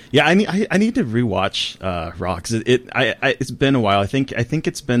awesome. Yeah, I need to rewatch Raw, because it's been a while. I think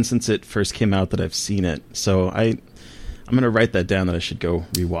it's been since it first came out that I've seen it. So I'm gonna write that down, that I should go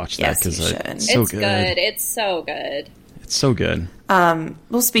rewatch that, because it's so good. It's so good. It's so good.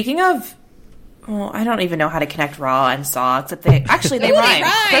 Well, speaking of, I don't even know how to connect Raw and Saw, except they rhyme. Perfect.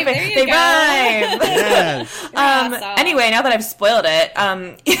 They rhyme. Yes. Anyway, now that I've spoiled it,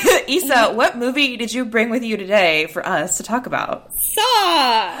 Issa, what movie did you bring with you today for us to talk about?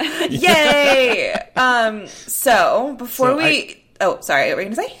 Saw. Yay! So before sorry, what were you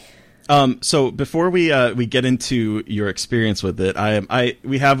gonna say? So before we get into your experience with it,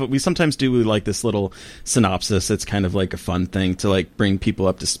 we sometimes do like this little synopsis. It's kind of like a fun thing to like bring people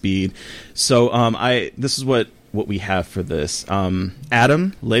up to speed. So this is what we have for this.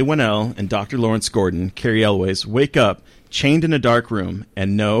 Adam, Leigh Whannell, and Dr. Lawrence Gordon, Carrie Elways, wake up chained in a dark room,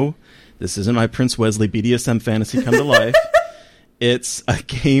 and no, this isn't my Prince Wesley BDSM fantasy come to life. It's a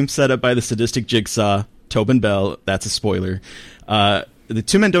game set up by the sadistic Jigsaw, Tobin Bell. That's a spoiler. The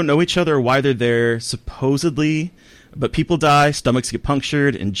two men don't know each other or why they're there, supposedly, but people die, stomachs get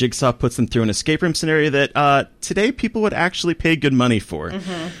punctured, and Jigsaw puts them through an escape room scenario that today people would actually pay good money for.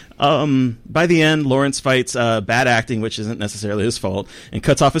 Mm-hmm. By the end, Lawrence fights bad acting, which isn't necessarily his fault, and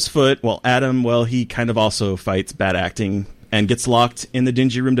cuts off his foot, while Adam, he kind of also fights bad acting and gets locked in the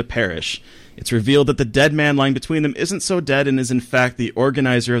dingy room to perish. It's revealed that the dead man lying between them isn't so dead and is in fact the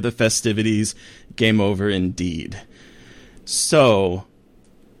organizer of the festivities. Game over indeed. So,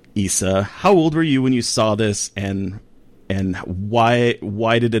 Issa, how old were you when you saw this, and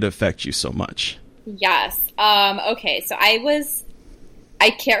why did it affect you so much? Yes. Okay, so I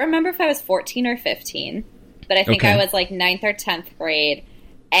can't remember if I was 14 or 15, but I think I was like 9th or 10th grade,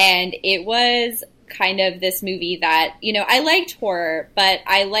 and it was kind of this movie that, I liked horror, but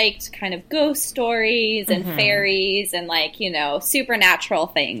I liked kind of ghost stories and fairies and like, supernatural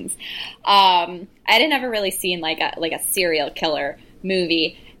things. I had never really seen like a serial killer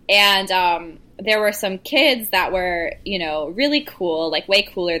movie. And there were some kids that were, really cool, like way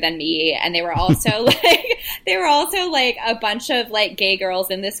cooler than me, and they were also like a bunch of like gay girls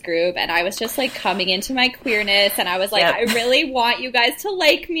in this group, and I was just like coming into my queerness, and I was like, I really want you guys to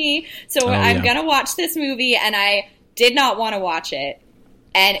like me, so I'm gonna watch this movie, and I did not want to watch it,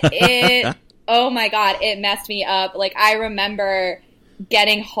 and it, oh my god, it messed me up. Like I remember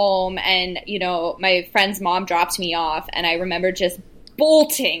getting home, and my friend's mom dropped me off, and I remember just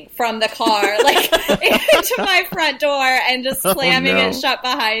bolting from the car like into my front door and just slamming it shut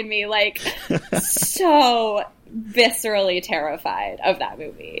behind me, like so viscerally terrified of that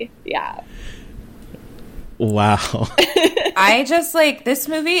movie. Yeah. Wow. I just like this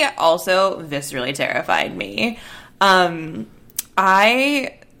movie also viscerally terrified me. I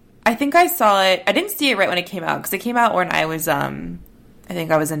think I saw it. I didn't see it right when it came out, because it came out when I was I think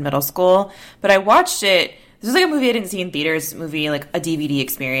I was in middle school, but I watched it. This was like a movie I didn't see in theaters, like a DVD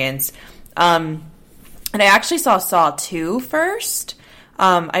experience. And I actually saw Saw 2 first.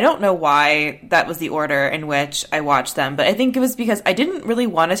 I don't know why that was the order in which I watched them, but I think it was because I didn't really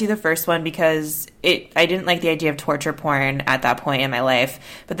want to see the first one because I didn't like the idea of torture porn at that point in my life.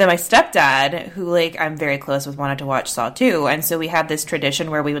 But then my stepdad, who like I'm very close with, wanted to watch Saw 2, and so we had this tradition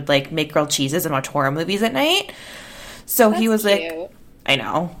where we would like make grilled cheeses and watch horror movies at night. So he was cute. like, I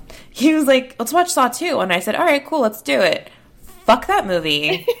know. He was like, let's watch Saw 2. And I said, all right, cool, let's do it. Fuck that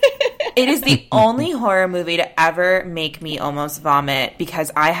movie. It is the only horror movie to ever make me almost vomit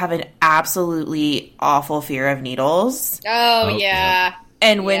because I have an absolutely awful fear of needles. Oh yeah.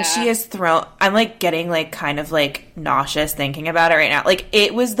 And when she is thrown, I'm, like, getting, like, kind of, like, nauseous thinking about it right now. Like,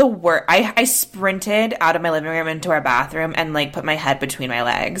 it was the worst. I sprinted out of my living room into our bathroom and, like, put my head between my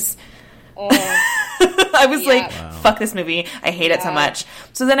legs. Oh. I was like, fuck this movie. I hate it so much.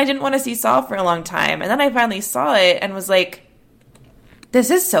 So then I didn't want to see Saw for a long time. And then I finally saw it and was like, this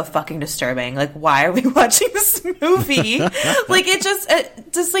is so fucking disturbing. Like, why are we watching this movie? Like, it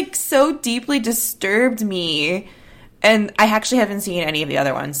just, like, so deeply disturbed me. And I actually haven't seen any of the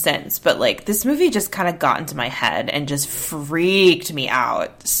other ones since, but, like, this movie just kind of got into my head and just freaked me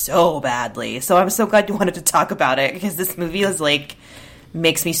out so badly. So I'm so glad you wanted to talk about it, because this movie is, like,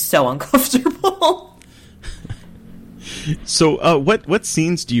 makes me so uncomfortable. So what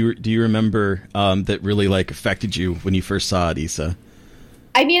scenes do you remember that really, like, affected you when you first saw it, Issa?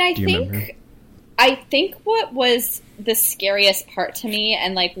 I mean, I think what was the scariest part to me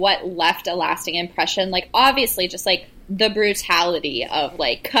and, like, what left a lasting impression, like, obviously just, like, the brutality of,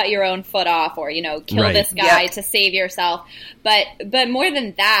 like, cut your own foot off or, you know, kill this guy to save yourself. But more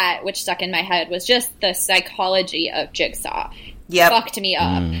than that, which stuck in my head, was just the psychology of Jigsaw. Fucked me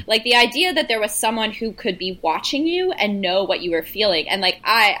up. Like, the idea that there was someone who could be watching you and know what you were feeling. And, like,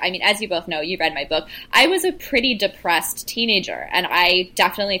 I mean, as you both know, you read my book, I was a pretty depressed teenager, and I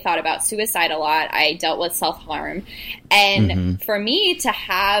definitely thought about suicide a lot. I dealt with self-harm. And for me to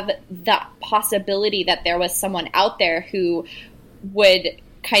have the possibility that there was someone out there who would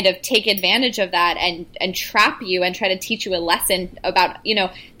kind of take advantage of that and trap you and try to teach you a lesson about, you know,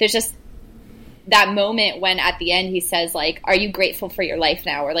 there's just that moment when at the end he says, like, are you grateful for your life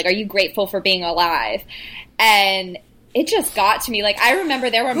now? Or, like, are you grateful for being alive? And it just got to me. Like, I remember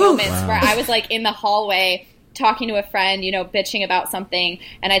there were moments where I was, like, in the hallway talking to a friend, you know, bitching about something,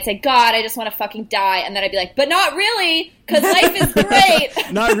 and I'd say, God, I just want to fucking die. And then I'd be like, but not really, because life is great.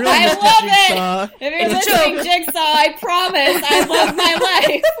 Not really, I Mr. love it. If you're listening, Jigsaw, I promise I love my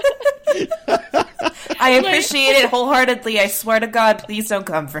life. I appreciate it wholeheartedly. I swear to God, please don't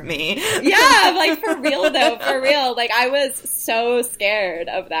come for me. Yeah, like, for real, though, for real. Like, I was so scared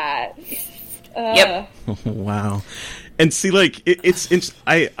of that. Wow. And see, like, it's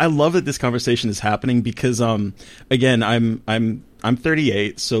I love that this conversation is happening because again, I'm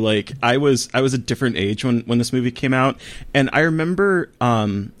 38, so, like, I was a different age when this movie came out, and I remember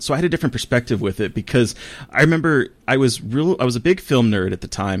so I had a different perspective with it because I remember I was a big film nerd at the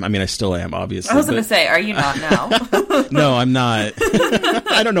time. I mean, I still am, obviously. I was going to say, are you not now? No, I'm not.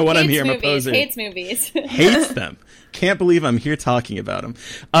 I don't know what I'm here. I'm a poser. Hates movies. Hates them. Can't believe I'm here talking about them.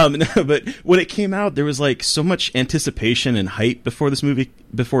 No, but when it came out, there was, like, so much anticipation and hype before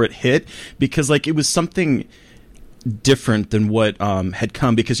it hit, because, like, it was something different than what had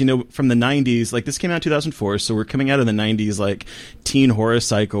come, because, you know, from the 90s, like, this came out in 2004, so we're coming out of the 90s, like, teen horror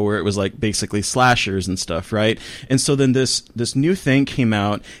cycle where it was, like, basically slashers and stuff, right? And so then this new thing came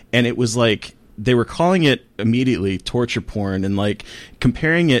out, and it was like, they were calling it immediately torture porn and, like,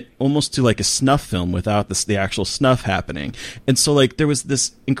 comparing it almost to, like, a snuff film without the actual snuff happening. And so, like, there was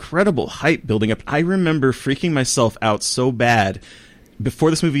this incredible hype building up. I remember freaking myself out so bad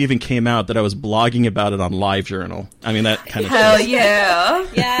before this movie even came out that I was blogging about it on LiveJournal. I mean, that kind of hell stuff. Yeah.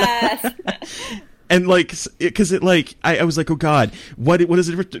 Yes. And, like, because it, like, I was like, oh God, what is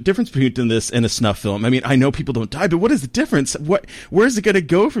the difference between this and a snuff film? I mean, I know people don't die, but what is the difference? Where's it going to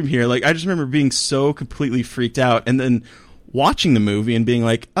go from here? Like, I just remember being so completely freaked out, and then watching the movie and being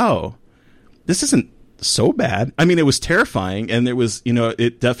like, oh, this isn't so bad. I mean, it was terrifying, and it was, you know,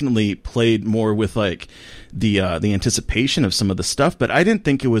 it definitely played more with, like, the anticipation of some of the stuff, but I didn't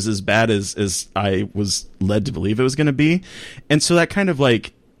think it was as bad as I was led to believe it was going to be. And so that kind of,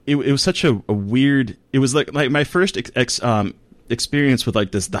 like, it was such a weird, it was like my first experience with,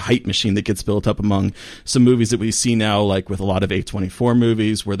 like, the hype machine that gets built up among some movies that we see now, like with a lot of A24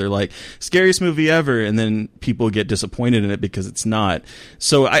 movies, where they're like, scariest movie ever, and then people get disappointed in it because it's not.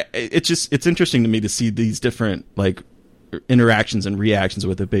 So it's interesting to me to see these different, like, interactions and reactions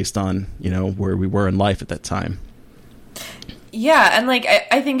with it based on, you know, where we were in life at that time. Yeah, and, like,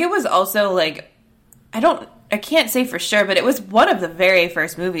 I think it was also, like, I can't say for sure, but it was one of the very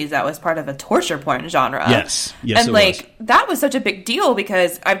first movies that was part of a torture porn genre. Yes, and, like, that was such a big deal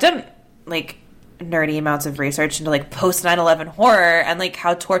because I've done, like, nerdy amounts of research into, like, post 9/11 horror and, like,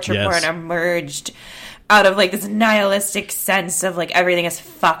 how torture porn emerged out of, like, this nihilistic sense of, like, everything is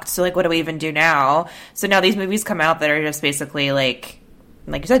fucked, so, like, what do we even do now? So now these movies come out that are just basically, like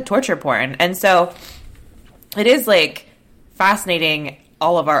you said, torture porn. And so it is, like, fascinating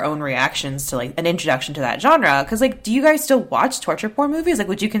all of our own reactions to like an introduction to that genre. Because like, do you guys still watch torture porn movies? Like,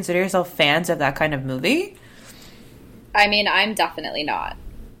 would you consider yourself fans of that kind of movie? I mean, I'm definitely not.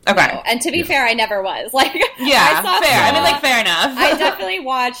 Okay. No. And to be fair, I never was. Like, yeah, fair. I mean, like, fair enough. I definitely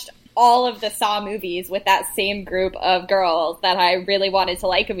watched all of the Saw movies with that same group of girls that I really wanted to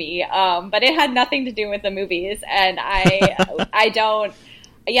like me. But it had nothing to do with the movies. And I don't...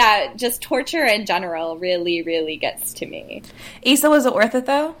 Yeah, just torture in general really, really gets to me. Issa, was it worth it,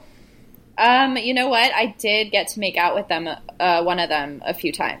 though? You know what? I did get to make out with them, one of them, a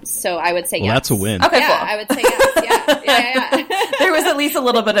few times. So I would say yes. That's a win. Okay, yeah, cool. I would say yes. Yeah. There was at least a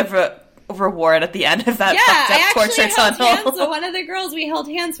little bit of a reward at the end of that fucked up torture held tunnel. hands with one of the girls. We held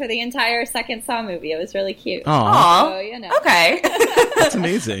hands for the entire second Saw movie. It was really cute. Aww. So, you know. Okay. That's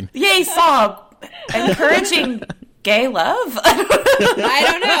amazing. Yay, Saw. Encouraging gay love? I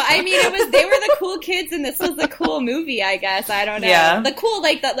don't know. I mean, they were the cool kids, and this was the cool movie. I guess I don't know. Yeah. The cool,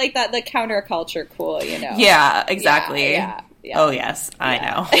 the counterculture cool. You know. Yeah, exactly. Yeah. Oh yes, I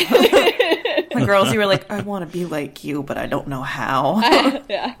know. The girls, you were like, I want to be like you, but I don't know how.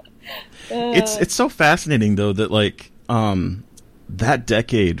 Yeah. It's so fascinating though that like that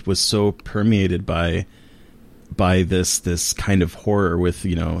decade was so permeated by this kind of horror with,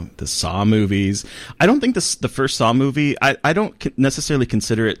 you know, the Saw movies. I don't think the first Saw movie, I don't necessarily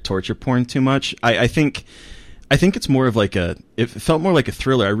consider it torture porn too much. I think it's more of like it felt more like a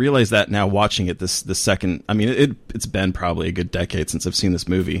thriller. I realize that now watching it the second. I mean, it's been probably a good decade since I've seen this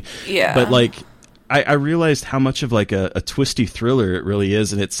movie. Yeah. But like I realized how much of like a twisty thriller it really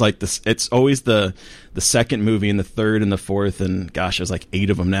is, and it's like this. It's always the second movie and the third and the fourth, and gosh, there's like 8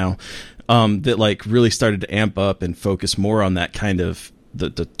 of them now. That like really started to amp up and focus more on that kind of the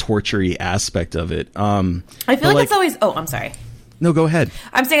torture-y aspect of it. I feel like it's always. Oh, I'm sorry. No, go ahead.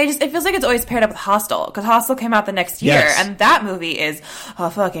 I'm saying it feels like it's always paired up with Hostel, because Hostel came out the next year, Yes. and that movie is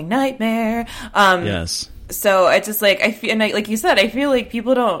a fucking nightmare. Yes. So it's just like I feel, and like you said, I feel like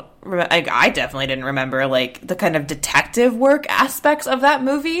people don't. I definitely didn't remember like the kind of detective work aspects of that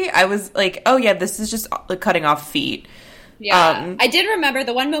movie. I was like, oh yeah, this is just like cutting off feet. Yeah, I did remember.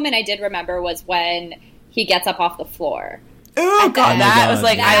 The one moment I did remember was when he gets up off the floor. Oh god, that was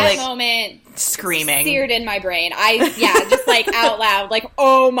like that moment screaming, seared in my brain. Just like out loud, like,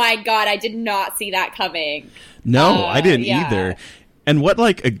 oh my god, I did not see that coming. No, I didn't either. And what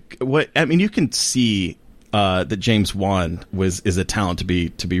I mean, you can see that James Wan is a talent to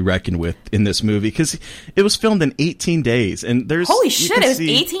be reckoned with in this movie, because it was filmed in 18 days, and there's holy shit, it was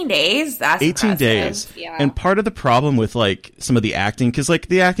 18 days. That's 18 impressive. days. Yeah. And part of the problem with like some of the acting, because like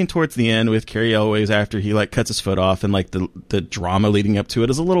the acting towards the end with Cary Elwes after he like cuts his foot off, and like the drama leading up to it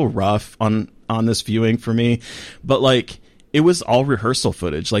is a little rough on this viewing for me, but like it was all rehearsal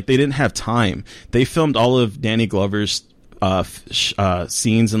footage. Like they didn't have time. They filmed all of Danny Glover's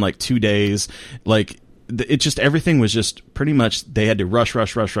scenes in like 2 days. Like it just, everything was just pretty much, they had to rush.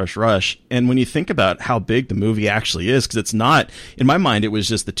 And when you think about how big the movie actually is, because it's not, in my mind, it was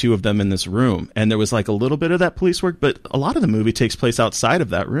just the two of them in this room. And there was like a little bit of that police work, but a lot of the movie takes place outside of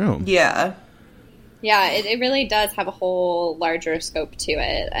that room. Yeah. Yeah, it really does have a whole larger scope to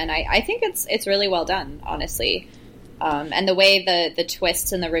it. And I think it's really well done, honestly. And the way the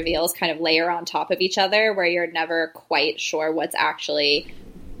twists and the reveals kind of layer on top of each other, where you're never quite sure what's actually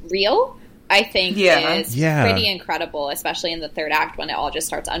real, I think is pretty incredible, especially in the third act when it all just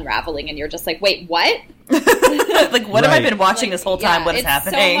starts unraveling and you're just like, wait, what? Like, what have I been watching this whole time? What is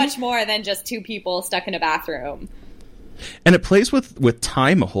happening? It's so much more than just two people stuck in a bathroom. And it plays with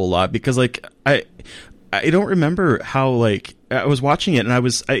time a whole lot, because like I don't remember how, like, I was watching it and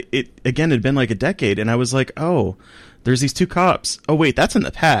it had been like a decade, and I was like, oh, there's these two cops. Oh, wait, that's in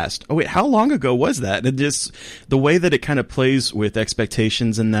the past. Oh, wait, how long ago was that? And just the way that it kind of plays with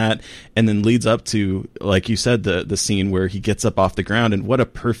expectations in that, and then leads up to, like you said, the scene where he gets up off the ground, and what a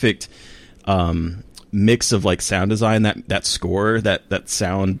perfect mix of like sound design, that score, that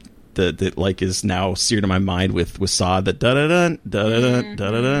sound that like is now seared in my mind with Saw, the da-da-dun, da-da-dun,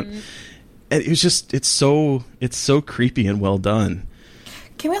 da-da-dun. And it was just, it's so creepy and well done.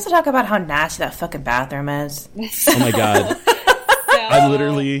 Can we also talk about how nasty that fucking bathroom is? Oh my god. I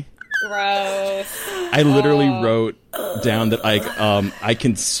literally wrote down that I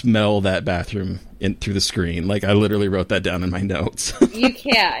can smell that bathroom through the screen. Like I literally wrote that down in my notes. You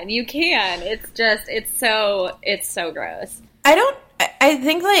can. It's so gross. I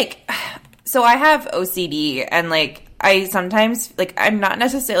think like, so I have OCD, and like I sometimes like, I'm not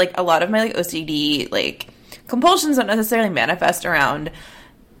necessarily like, a lot of my like OCD like compulsions don't necessarily manifest around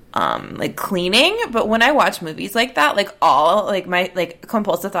like cleaning, but when I watch movies like that, like all like my like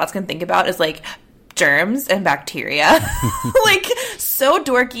compulsive thoughts can think about is like germs and bacteria. Like, so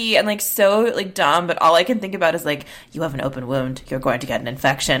dorky and, like, so, like, dumb, but all I can think about is, like, you have an open wound, you're going to get an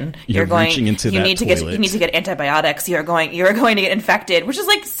infection. You're reaching into you that need to toilet. you need to get antibiotics. You're going to get infected, which is,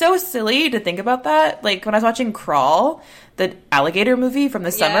 like, so silly to think about that. Like, when I was watching Crawl, the alligator movie from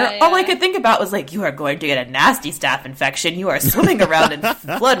the summer, all I could think about was, like, you are going to get a nasty staph infection. You are swimming around in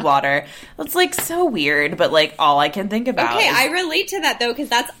flood water. It's, like, so weird, but, like, all I can think about Okay, is... I relate to that, though, because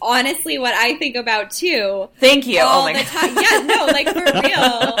that's honestly what I think about, too. Thank you. All oh my the God. time. Yeah, no, like, for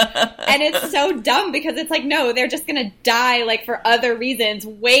real. And it's so dumb because it's like, no, they're just going to die, like, for other reasons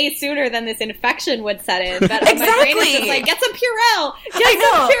way sooner than this infection would set in. But my brain is just like, get some Purell! Get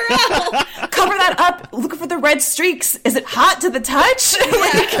some Purell! Cover that up. Look for the red streaks. Is it hot to the touch?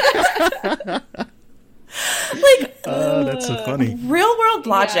 That's so funny. Real world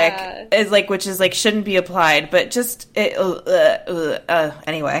logic is like, which is like, shouldn't be applied, but just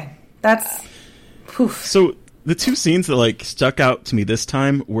anyway, that's poof. So the two scenes that like stuck out to me this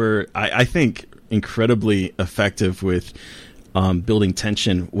time were, I think, incredibly effective with building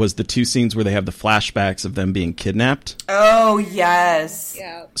tension. Was the two scenes where they have the flashbacks of them being kidnapped. Oh yes.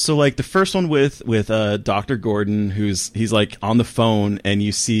 Yeah. So like the first one with Dr. Gordon, he's like on the phone, and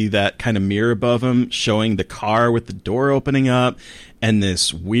you see that kind of mirror above him showing the car with the door opening up, and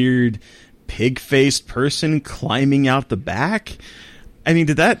this weird pig-faced person climbing out the back. I mean,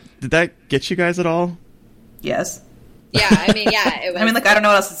 did that get you guys at all? Yes. Yeah, I mean, yeah. It was, I mean, like, I don't know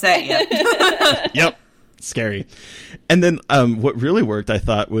what else to say yet. Yep. Scary. And then what really worked, I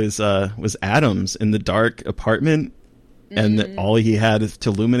thought, was Adams in the dark apartment, and all he had to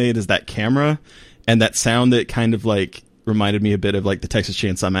illuminate is that camera and that sound that kind of like reminded me a bit of like the Texas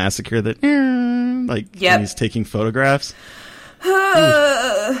Chainsaw Massacre, that like when he's taking photographs.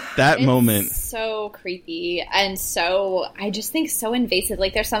 That moment, so creepy, and so I just think so invasive.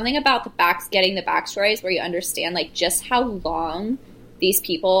 Like, there's something about getting the backstories where you understand like just how long these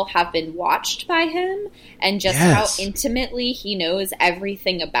people have been watched by him, and just how intimately he knows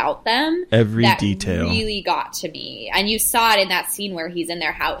everything about them. Every detail really got to me. And you saw it in that scene where he's in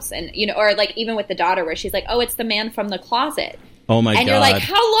their house, and or like even with the daughter where she's like, "Oh, it's the man from the closet." Oh my God. And you're like,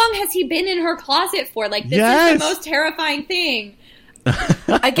 how long has he been in her closet for? Like, this is the most terrifying thing.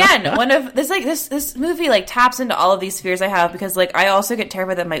 Again, one of this movie like taps into all of these fears I have, because like I also get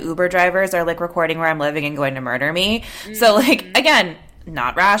terrified that my Uber drivers are like recording where I'm living and going to murder me. So like, again,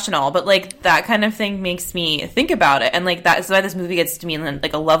 not rational, but like that kind of thing makes me think about it, and like that's why this movie gets to me in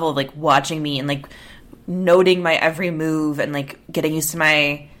like a level of like watching me and like noting my every move and like getting used to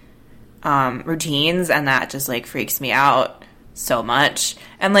my routines, and that just like freaks me out so much.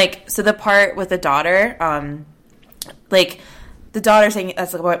 And like, so the part with the daughter, like the daughter saying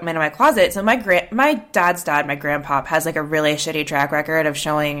that's like man in my closet. So my dad's dad, my grandpop, has like a really shitty track record of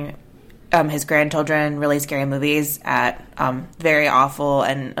showing his grandchildren really scary movies at very awful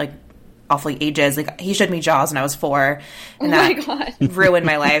and like awful ages. Like, he showed me Jaws when I was 4, and that ruined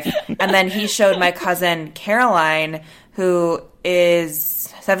my life. And then he showed my cousin Caroline, who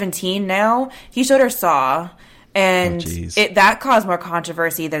is 17 now. He showed her Saw, and that caused more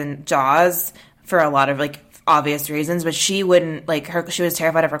controversy than Jaws for a lot of like obvious reasons. But she wouldn't she was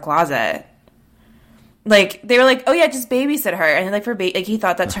terrified of her closet. Like, they were like, oh yeah, just babysit her, and like he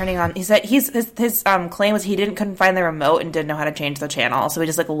thought that turning on. He said his claim was he couldn't find the remote and didn't know how to change the channel, so he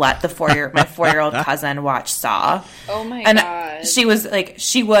just like let my 4-year-old cousin watch Saw. Oh my god! God.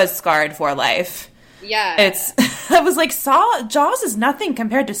 She was scarred for life. Yeah, I was like, Jaws is nothing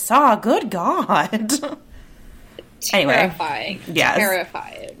compared to Saw. Good God. Terrifying. Anyway, yes.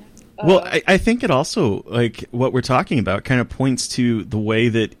 Terrifying. Well, I think it also, like, what we're talking about kind of points to the way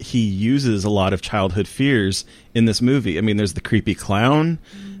that he uses a lot of childhood fears in this movie. I mean, there's the creepy clown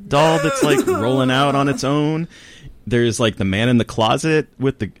doll that's, like, rolling out on its own. There's, like, the man in the closet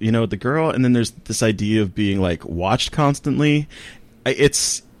with the girl. And then there's this idea of being, like, watched constantly.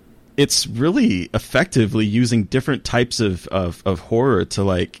 It's really effectively using different types of horror to,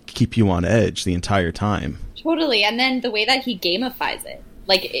 like, keep you on edge the entire time. Totally. And then the way that he gamifies it.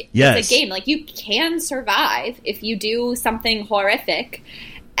 Like, it's a game. Like, you can survive if you do something horrific,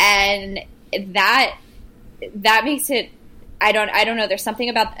 and that makes it. I don't know. There's something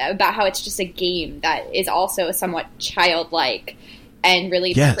about how it's just a game that is also somewhat childlike, and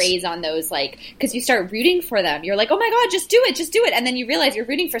really preys on those, like, because you start rooting for them. You're like, oh my God, just do it, and then you realize you're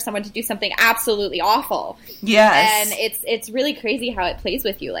rooting for someone to do something absolutely awful. Yes, and it's really crazy how it plays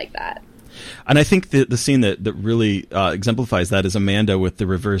with you like that. And I think the scene that really exemplifies that is Amanda with the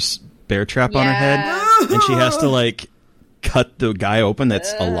reverse bear trap on her head, and she has to like cut the guy open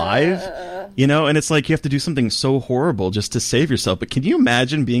that's alive. You know, and it's like you have to do something so horrible just to save yourself. But can you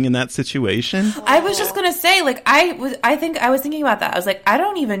imagine being in that situation? I was just gonna say, like, I was thinking about that. I was like, I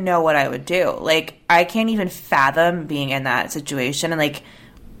don't even know what I would do. Like, I can't even fathom being in that situation and like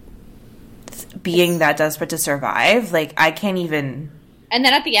being that desperate to survive. Like, I can't even. And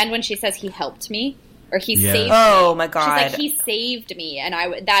then at the end when she says he helped me or he saved me. Oh my God. She's like, he saved me. And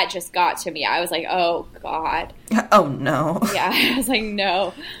that just got to me. I was like, oh God. Oh no. Yeah. I was like,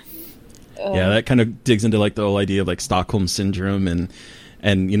 no. Yeah, that kind of digs into like the whole idea of like Stockholm syndrome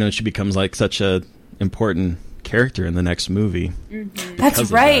and you know, she becomes like such a important character in the next movie. Mm-hmm. That's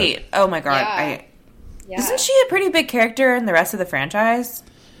right. That. Oh my God. Yeah. Isn't she a pretty big character in the rest of the franchise?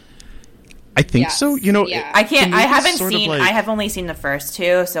 I think so. You know, yeah. I can't. I haven't seen. Like, I have only seen the first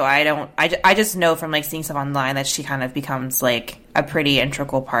two, so I don't. I just know from like seeing stuff online that she kind of becomes like a pretty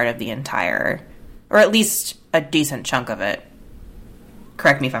integral part of the entire, or at least a decent chunk of it.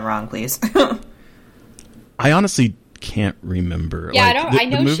 Correct me if I'm wrong, please. I honestly can't remember. Yeah, like, I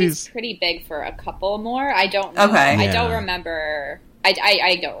know she's pretty big for a couple more. I don't know. Okay. I don't remember. I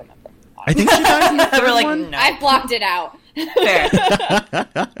don't remember. I think she dies in the third We're like, one. no. I've blocked it out. Fair.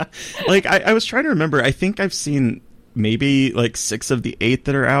 Like I was trying to remember. I think I've seen maybe like 6 of the 8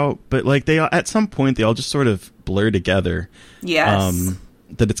 that are out, but like they all, at some point they all just sort of blur together. Yes.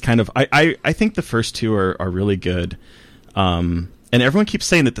 That it's kind of I think the first 2 are really good. And everyone keeps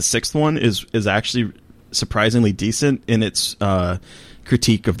saying that the 6th one is actually surprisingly decent in its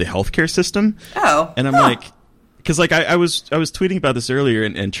critique of the healthcare system. Oh. And I'm like, because like I was tweeting about this earlier,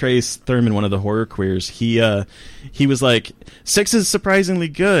 and Trace Thurman, one of the horror queers, he was like, 6 is surprisingly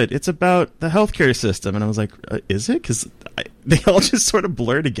good. It's about the healthcare system, and I was like, is it? Because they all just sort of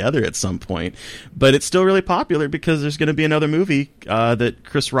blur together at some point. But it's still really popular because there's going to be another movie that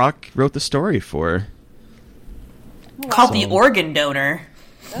Chris Rock wrote the story for, Called The Organ Donor.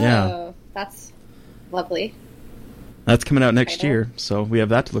 Yeah. Oh, that's lovely. That's coming out next year, so we have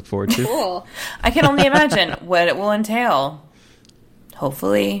that to look forward to. Cool. I can only imagine what it will entail.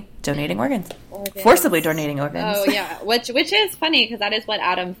 Hopefully, donating organs. Forcibly donating organs. Oh yeah, which is funny because that is what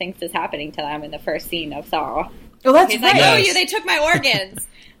Adam thinks is happening to them in the first scene of Saw. Oh, that's He's right. like, "Oh, they took my organs."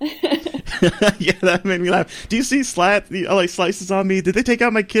 Yeah, that made me laugh. Do you see like slices on me? Did they take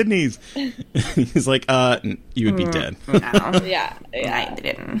out my kidneys? He's like, you would be dead. No. Yeah. I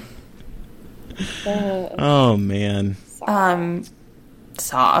didn't. Oh man.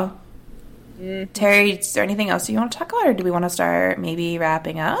 Saw. Terry, is there anything else you want to talk about, or do we want to start maybe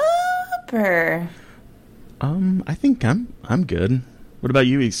wrapping up? Or I think I'm good. What about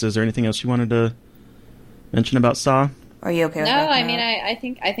you, Issa? Is there anything else you wanted to mention about Saw? are you okay with No, that? I mean, I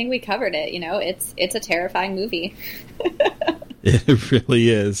think we covered it. You know, it's a terrifying movie. It really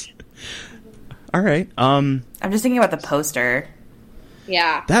is. All right. I'm just thinking about the poster.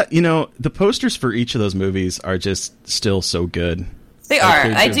 Yeah. That, you know, the posters for each of those movies are just still so good. They Like, are.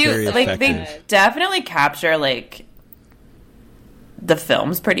 they're I just do very like. They effective. definitely capture like the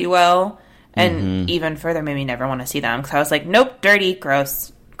films pretty well, and even further, made me never want to see them because I was like, nope, dirty,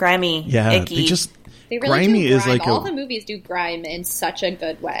 gross, grimy, Yeah, icky. They really Grimy do is grime. like All a- the movies do grime in such a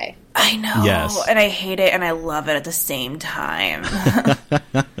good way. I know. Yes. And I hate it and I love it at the same time.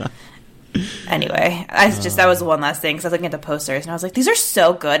 Anyway, that was one last thing because I was looking at the posters and I was like, these are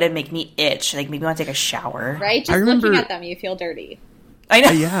so good and make me itch. Like, make me want to take a shower. Right? Just I remember- looking at them, you feel dirty. I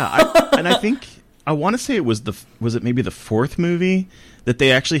know. And I think I want to say it was it maybe the 4th movie that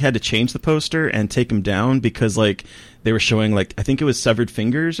they actually had to change the poster and take them down because like they were showing like I think it was severed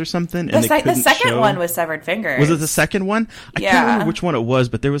fingers or something. And The second one was severed fingers. Was it the second one? I can't remember which one it was,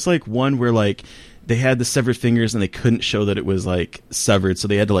 but there was like one where like they had the severed fingers and they couldn't show that it was like severed, so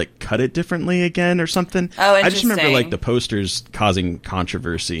they had to like cut it differently again or something. Oh, I just remember interesting. like the posters causing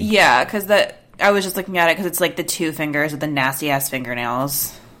controversy. Yeah, because I was just looking at it because it's like the 2 fingers with the nasty ass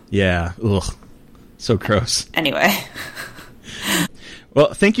fingernails. Yeah. Ugh. So gross. Anyway.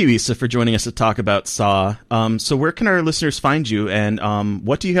 Well, thank you, Issa, for joining us to talk about Saw. So where can our listeners find you, and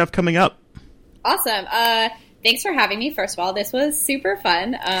what do you have coming up? Awesome. Thanks for having me, first of all. This was super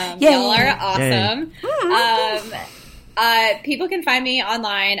fun. Yay. Y'all are awesome. People can find me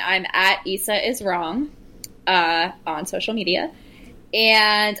online. I'm at Issa is Wrong on social media.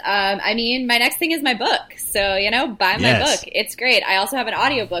 And, I mean, my next thing is my book. So, you know, buy my book. It's great. I also have an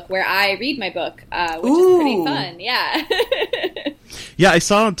audiobook where I read my book, which is pretty fun. Yeah. Yeah, I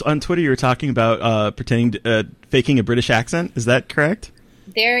saw on Twitter you were talking about faking a British accent. Is that correct?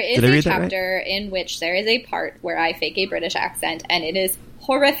 There is Did I a read that right? chapter in which there is a part where I fake a British accent, and it is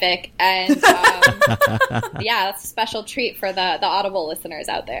horrific. And, yeah, that's a special treat for the Audible listeners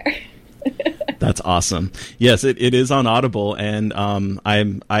out there. That's awesome. Yes, it is on Audible, and I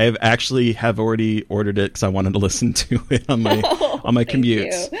have actually already ordered it because I wanted to listen to it on my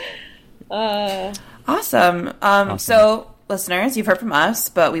commutes. Awesome. So, listeners, you've heard from us,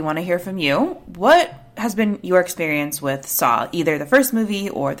 but we want to hear from you. What has been your experience with Saw, either the first movie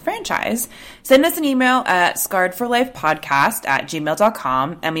or the franchise? Send us an email at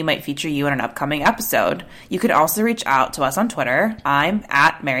scarredforlifepodcast@gmail.com, and we might feature you in an upcoming episode. You could also reach out to us on Twitter. I'm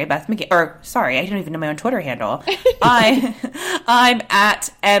at Mary Beth sorry, I don't even know my own Twitter handle. I'm at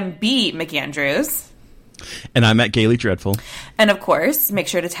MB McAndrews. And I'm at Gaily Dreadful. And of course, make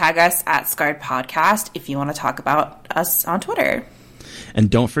sure to tag us at Scarred Podcast if you want to talk about us on Twitter. And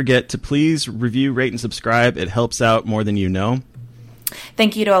don't forget to please review, rate, and subscribe. It helps out more than you know.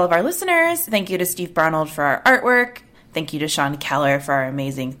 Thank you to all of our listeners. Thank you to Steve Barnold for our artwork. Thank you to Sean Keller for our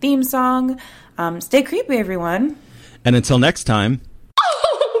amazing theme song. Stay creepy, everyone. And until next time...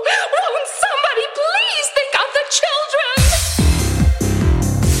 Won't somebody please think of the children?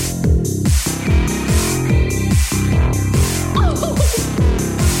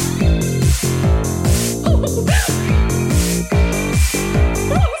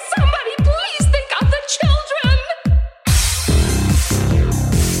 Somebody please think of the children.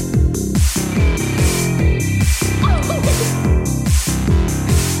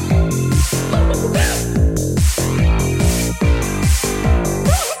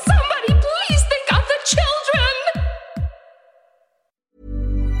 Somebody please think of the children.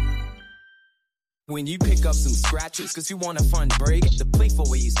 When you pick up some scratches, cause you want a fun break, the playful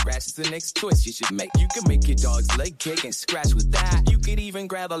way you scratch is the next choice you should make. You can make your dog's leg kick and scratch with that. You could even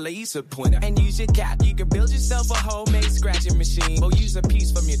grab a laser pointer and use your cat. You can build yourself a homemade scratching machine, or use a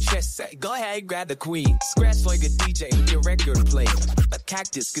piece from your chess set. Go ahead, grab the queen. Scratch like a DJ with your record player. A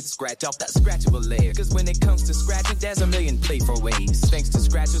cactus could scratch off that scratchable layer. Cause when it comes to scratching, there's a million playful ways. Thanks to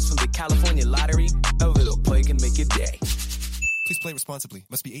scratchers from the California Lottery, a little play can make your day. Please play responsibly.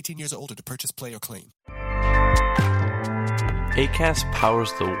 Must be 18 years or older to purchase, play, or claim. Acast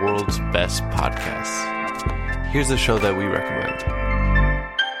powers the world's best podcasts. Here's a show that we recommend.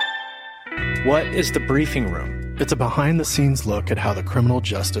 What is The Briefing Room? It's a behind-the-scenes look at how the criminal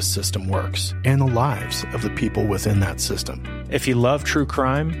justice system works and the lives of the people within that system. If you love true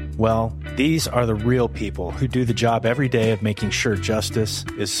crime, well, these are the real people who do the job every day of making sure justice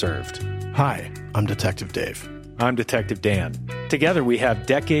is served. Hi, I'm Detective Dave. I'm Detective Dan. Together, we have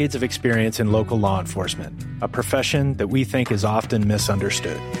decades of experience in local law enforcement, a profession that we think is often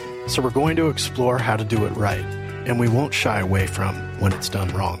misunderstood. So we're going to explore how to do it right, and we won't shy away from when it's done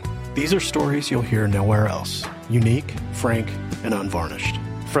wrong. These are stories you'll hear nowhere else. Unique, frank, and unvarnished.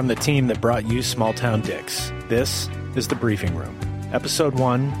 From the team that brought you Small Town Dicks, this is The Briefing Room. Episode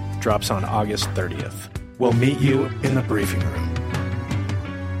 1 drops on August 30th. We'll meet you in the briefing room.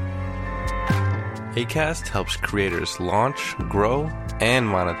 Acast helps creators launch, grow, and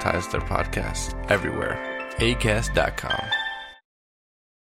monetize their podcasts everywhere. Acast.com.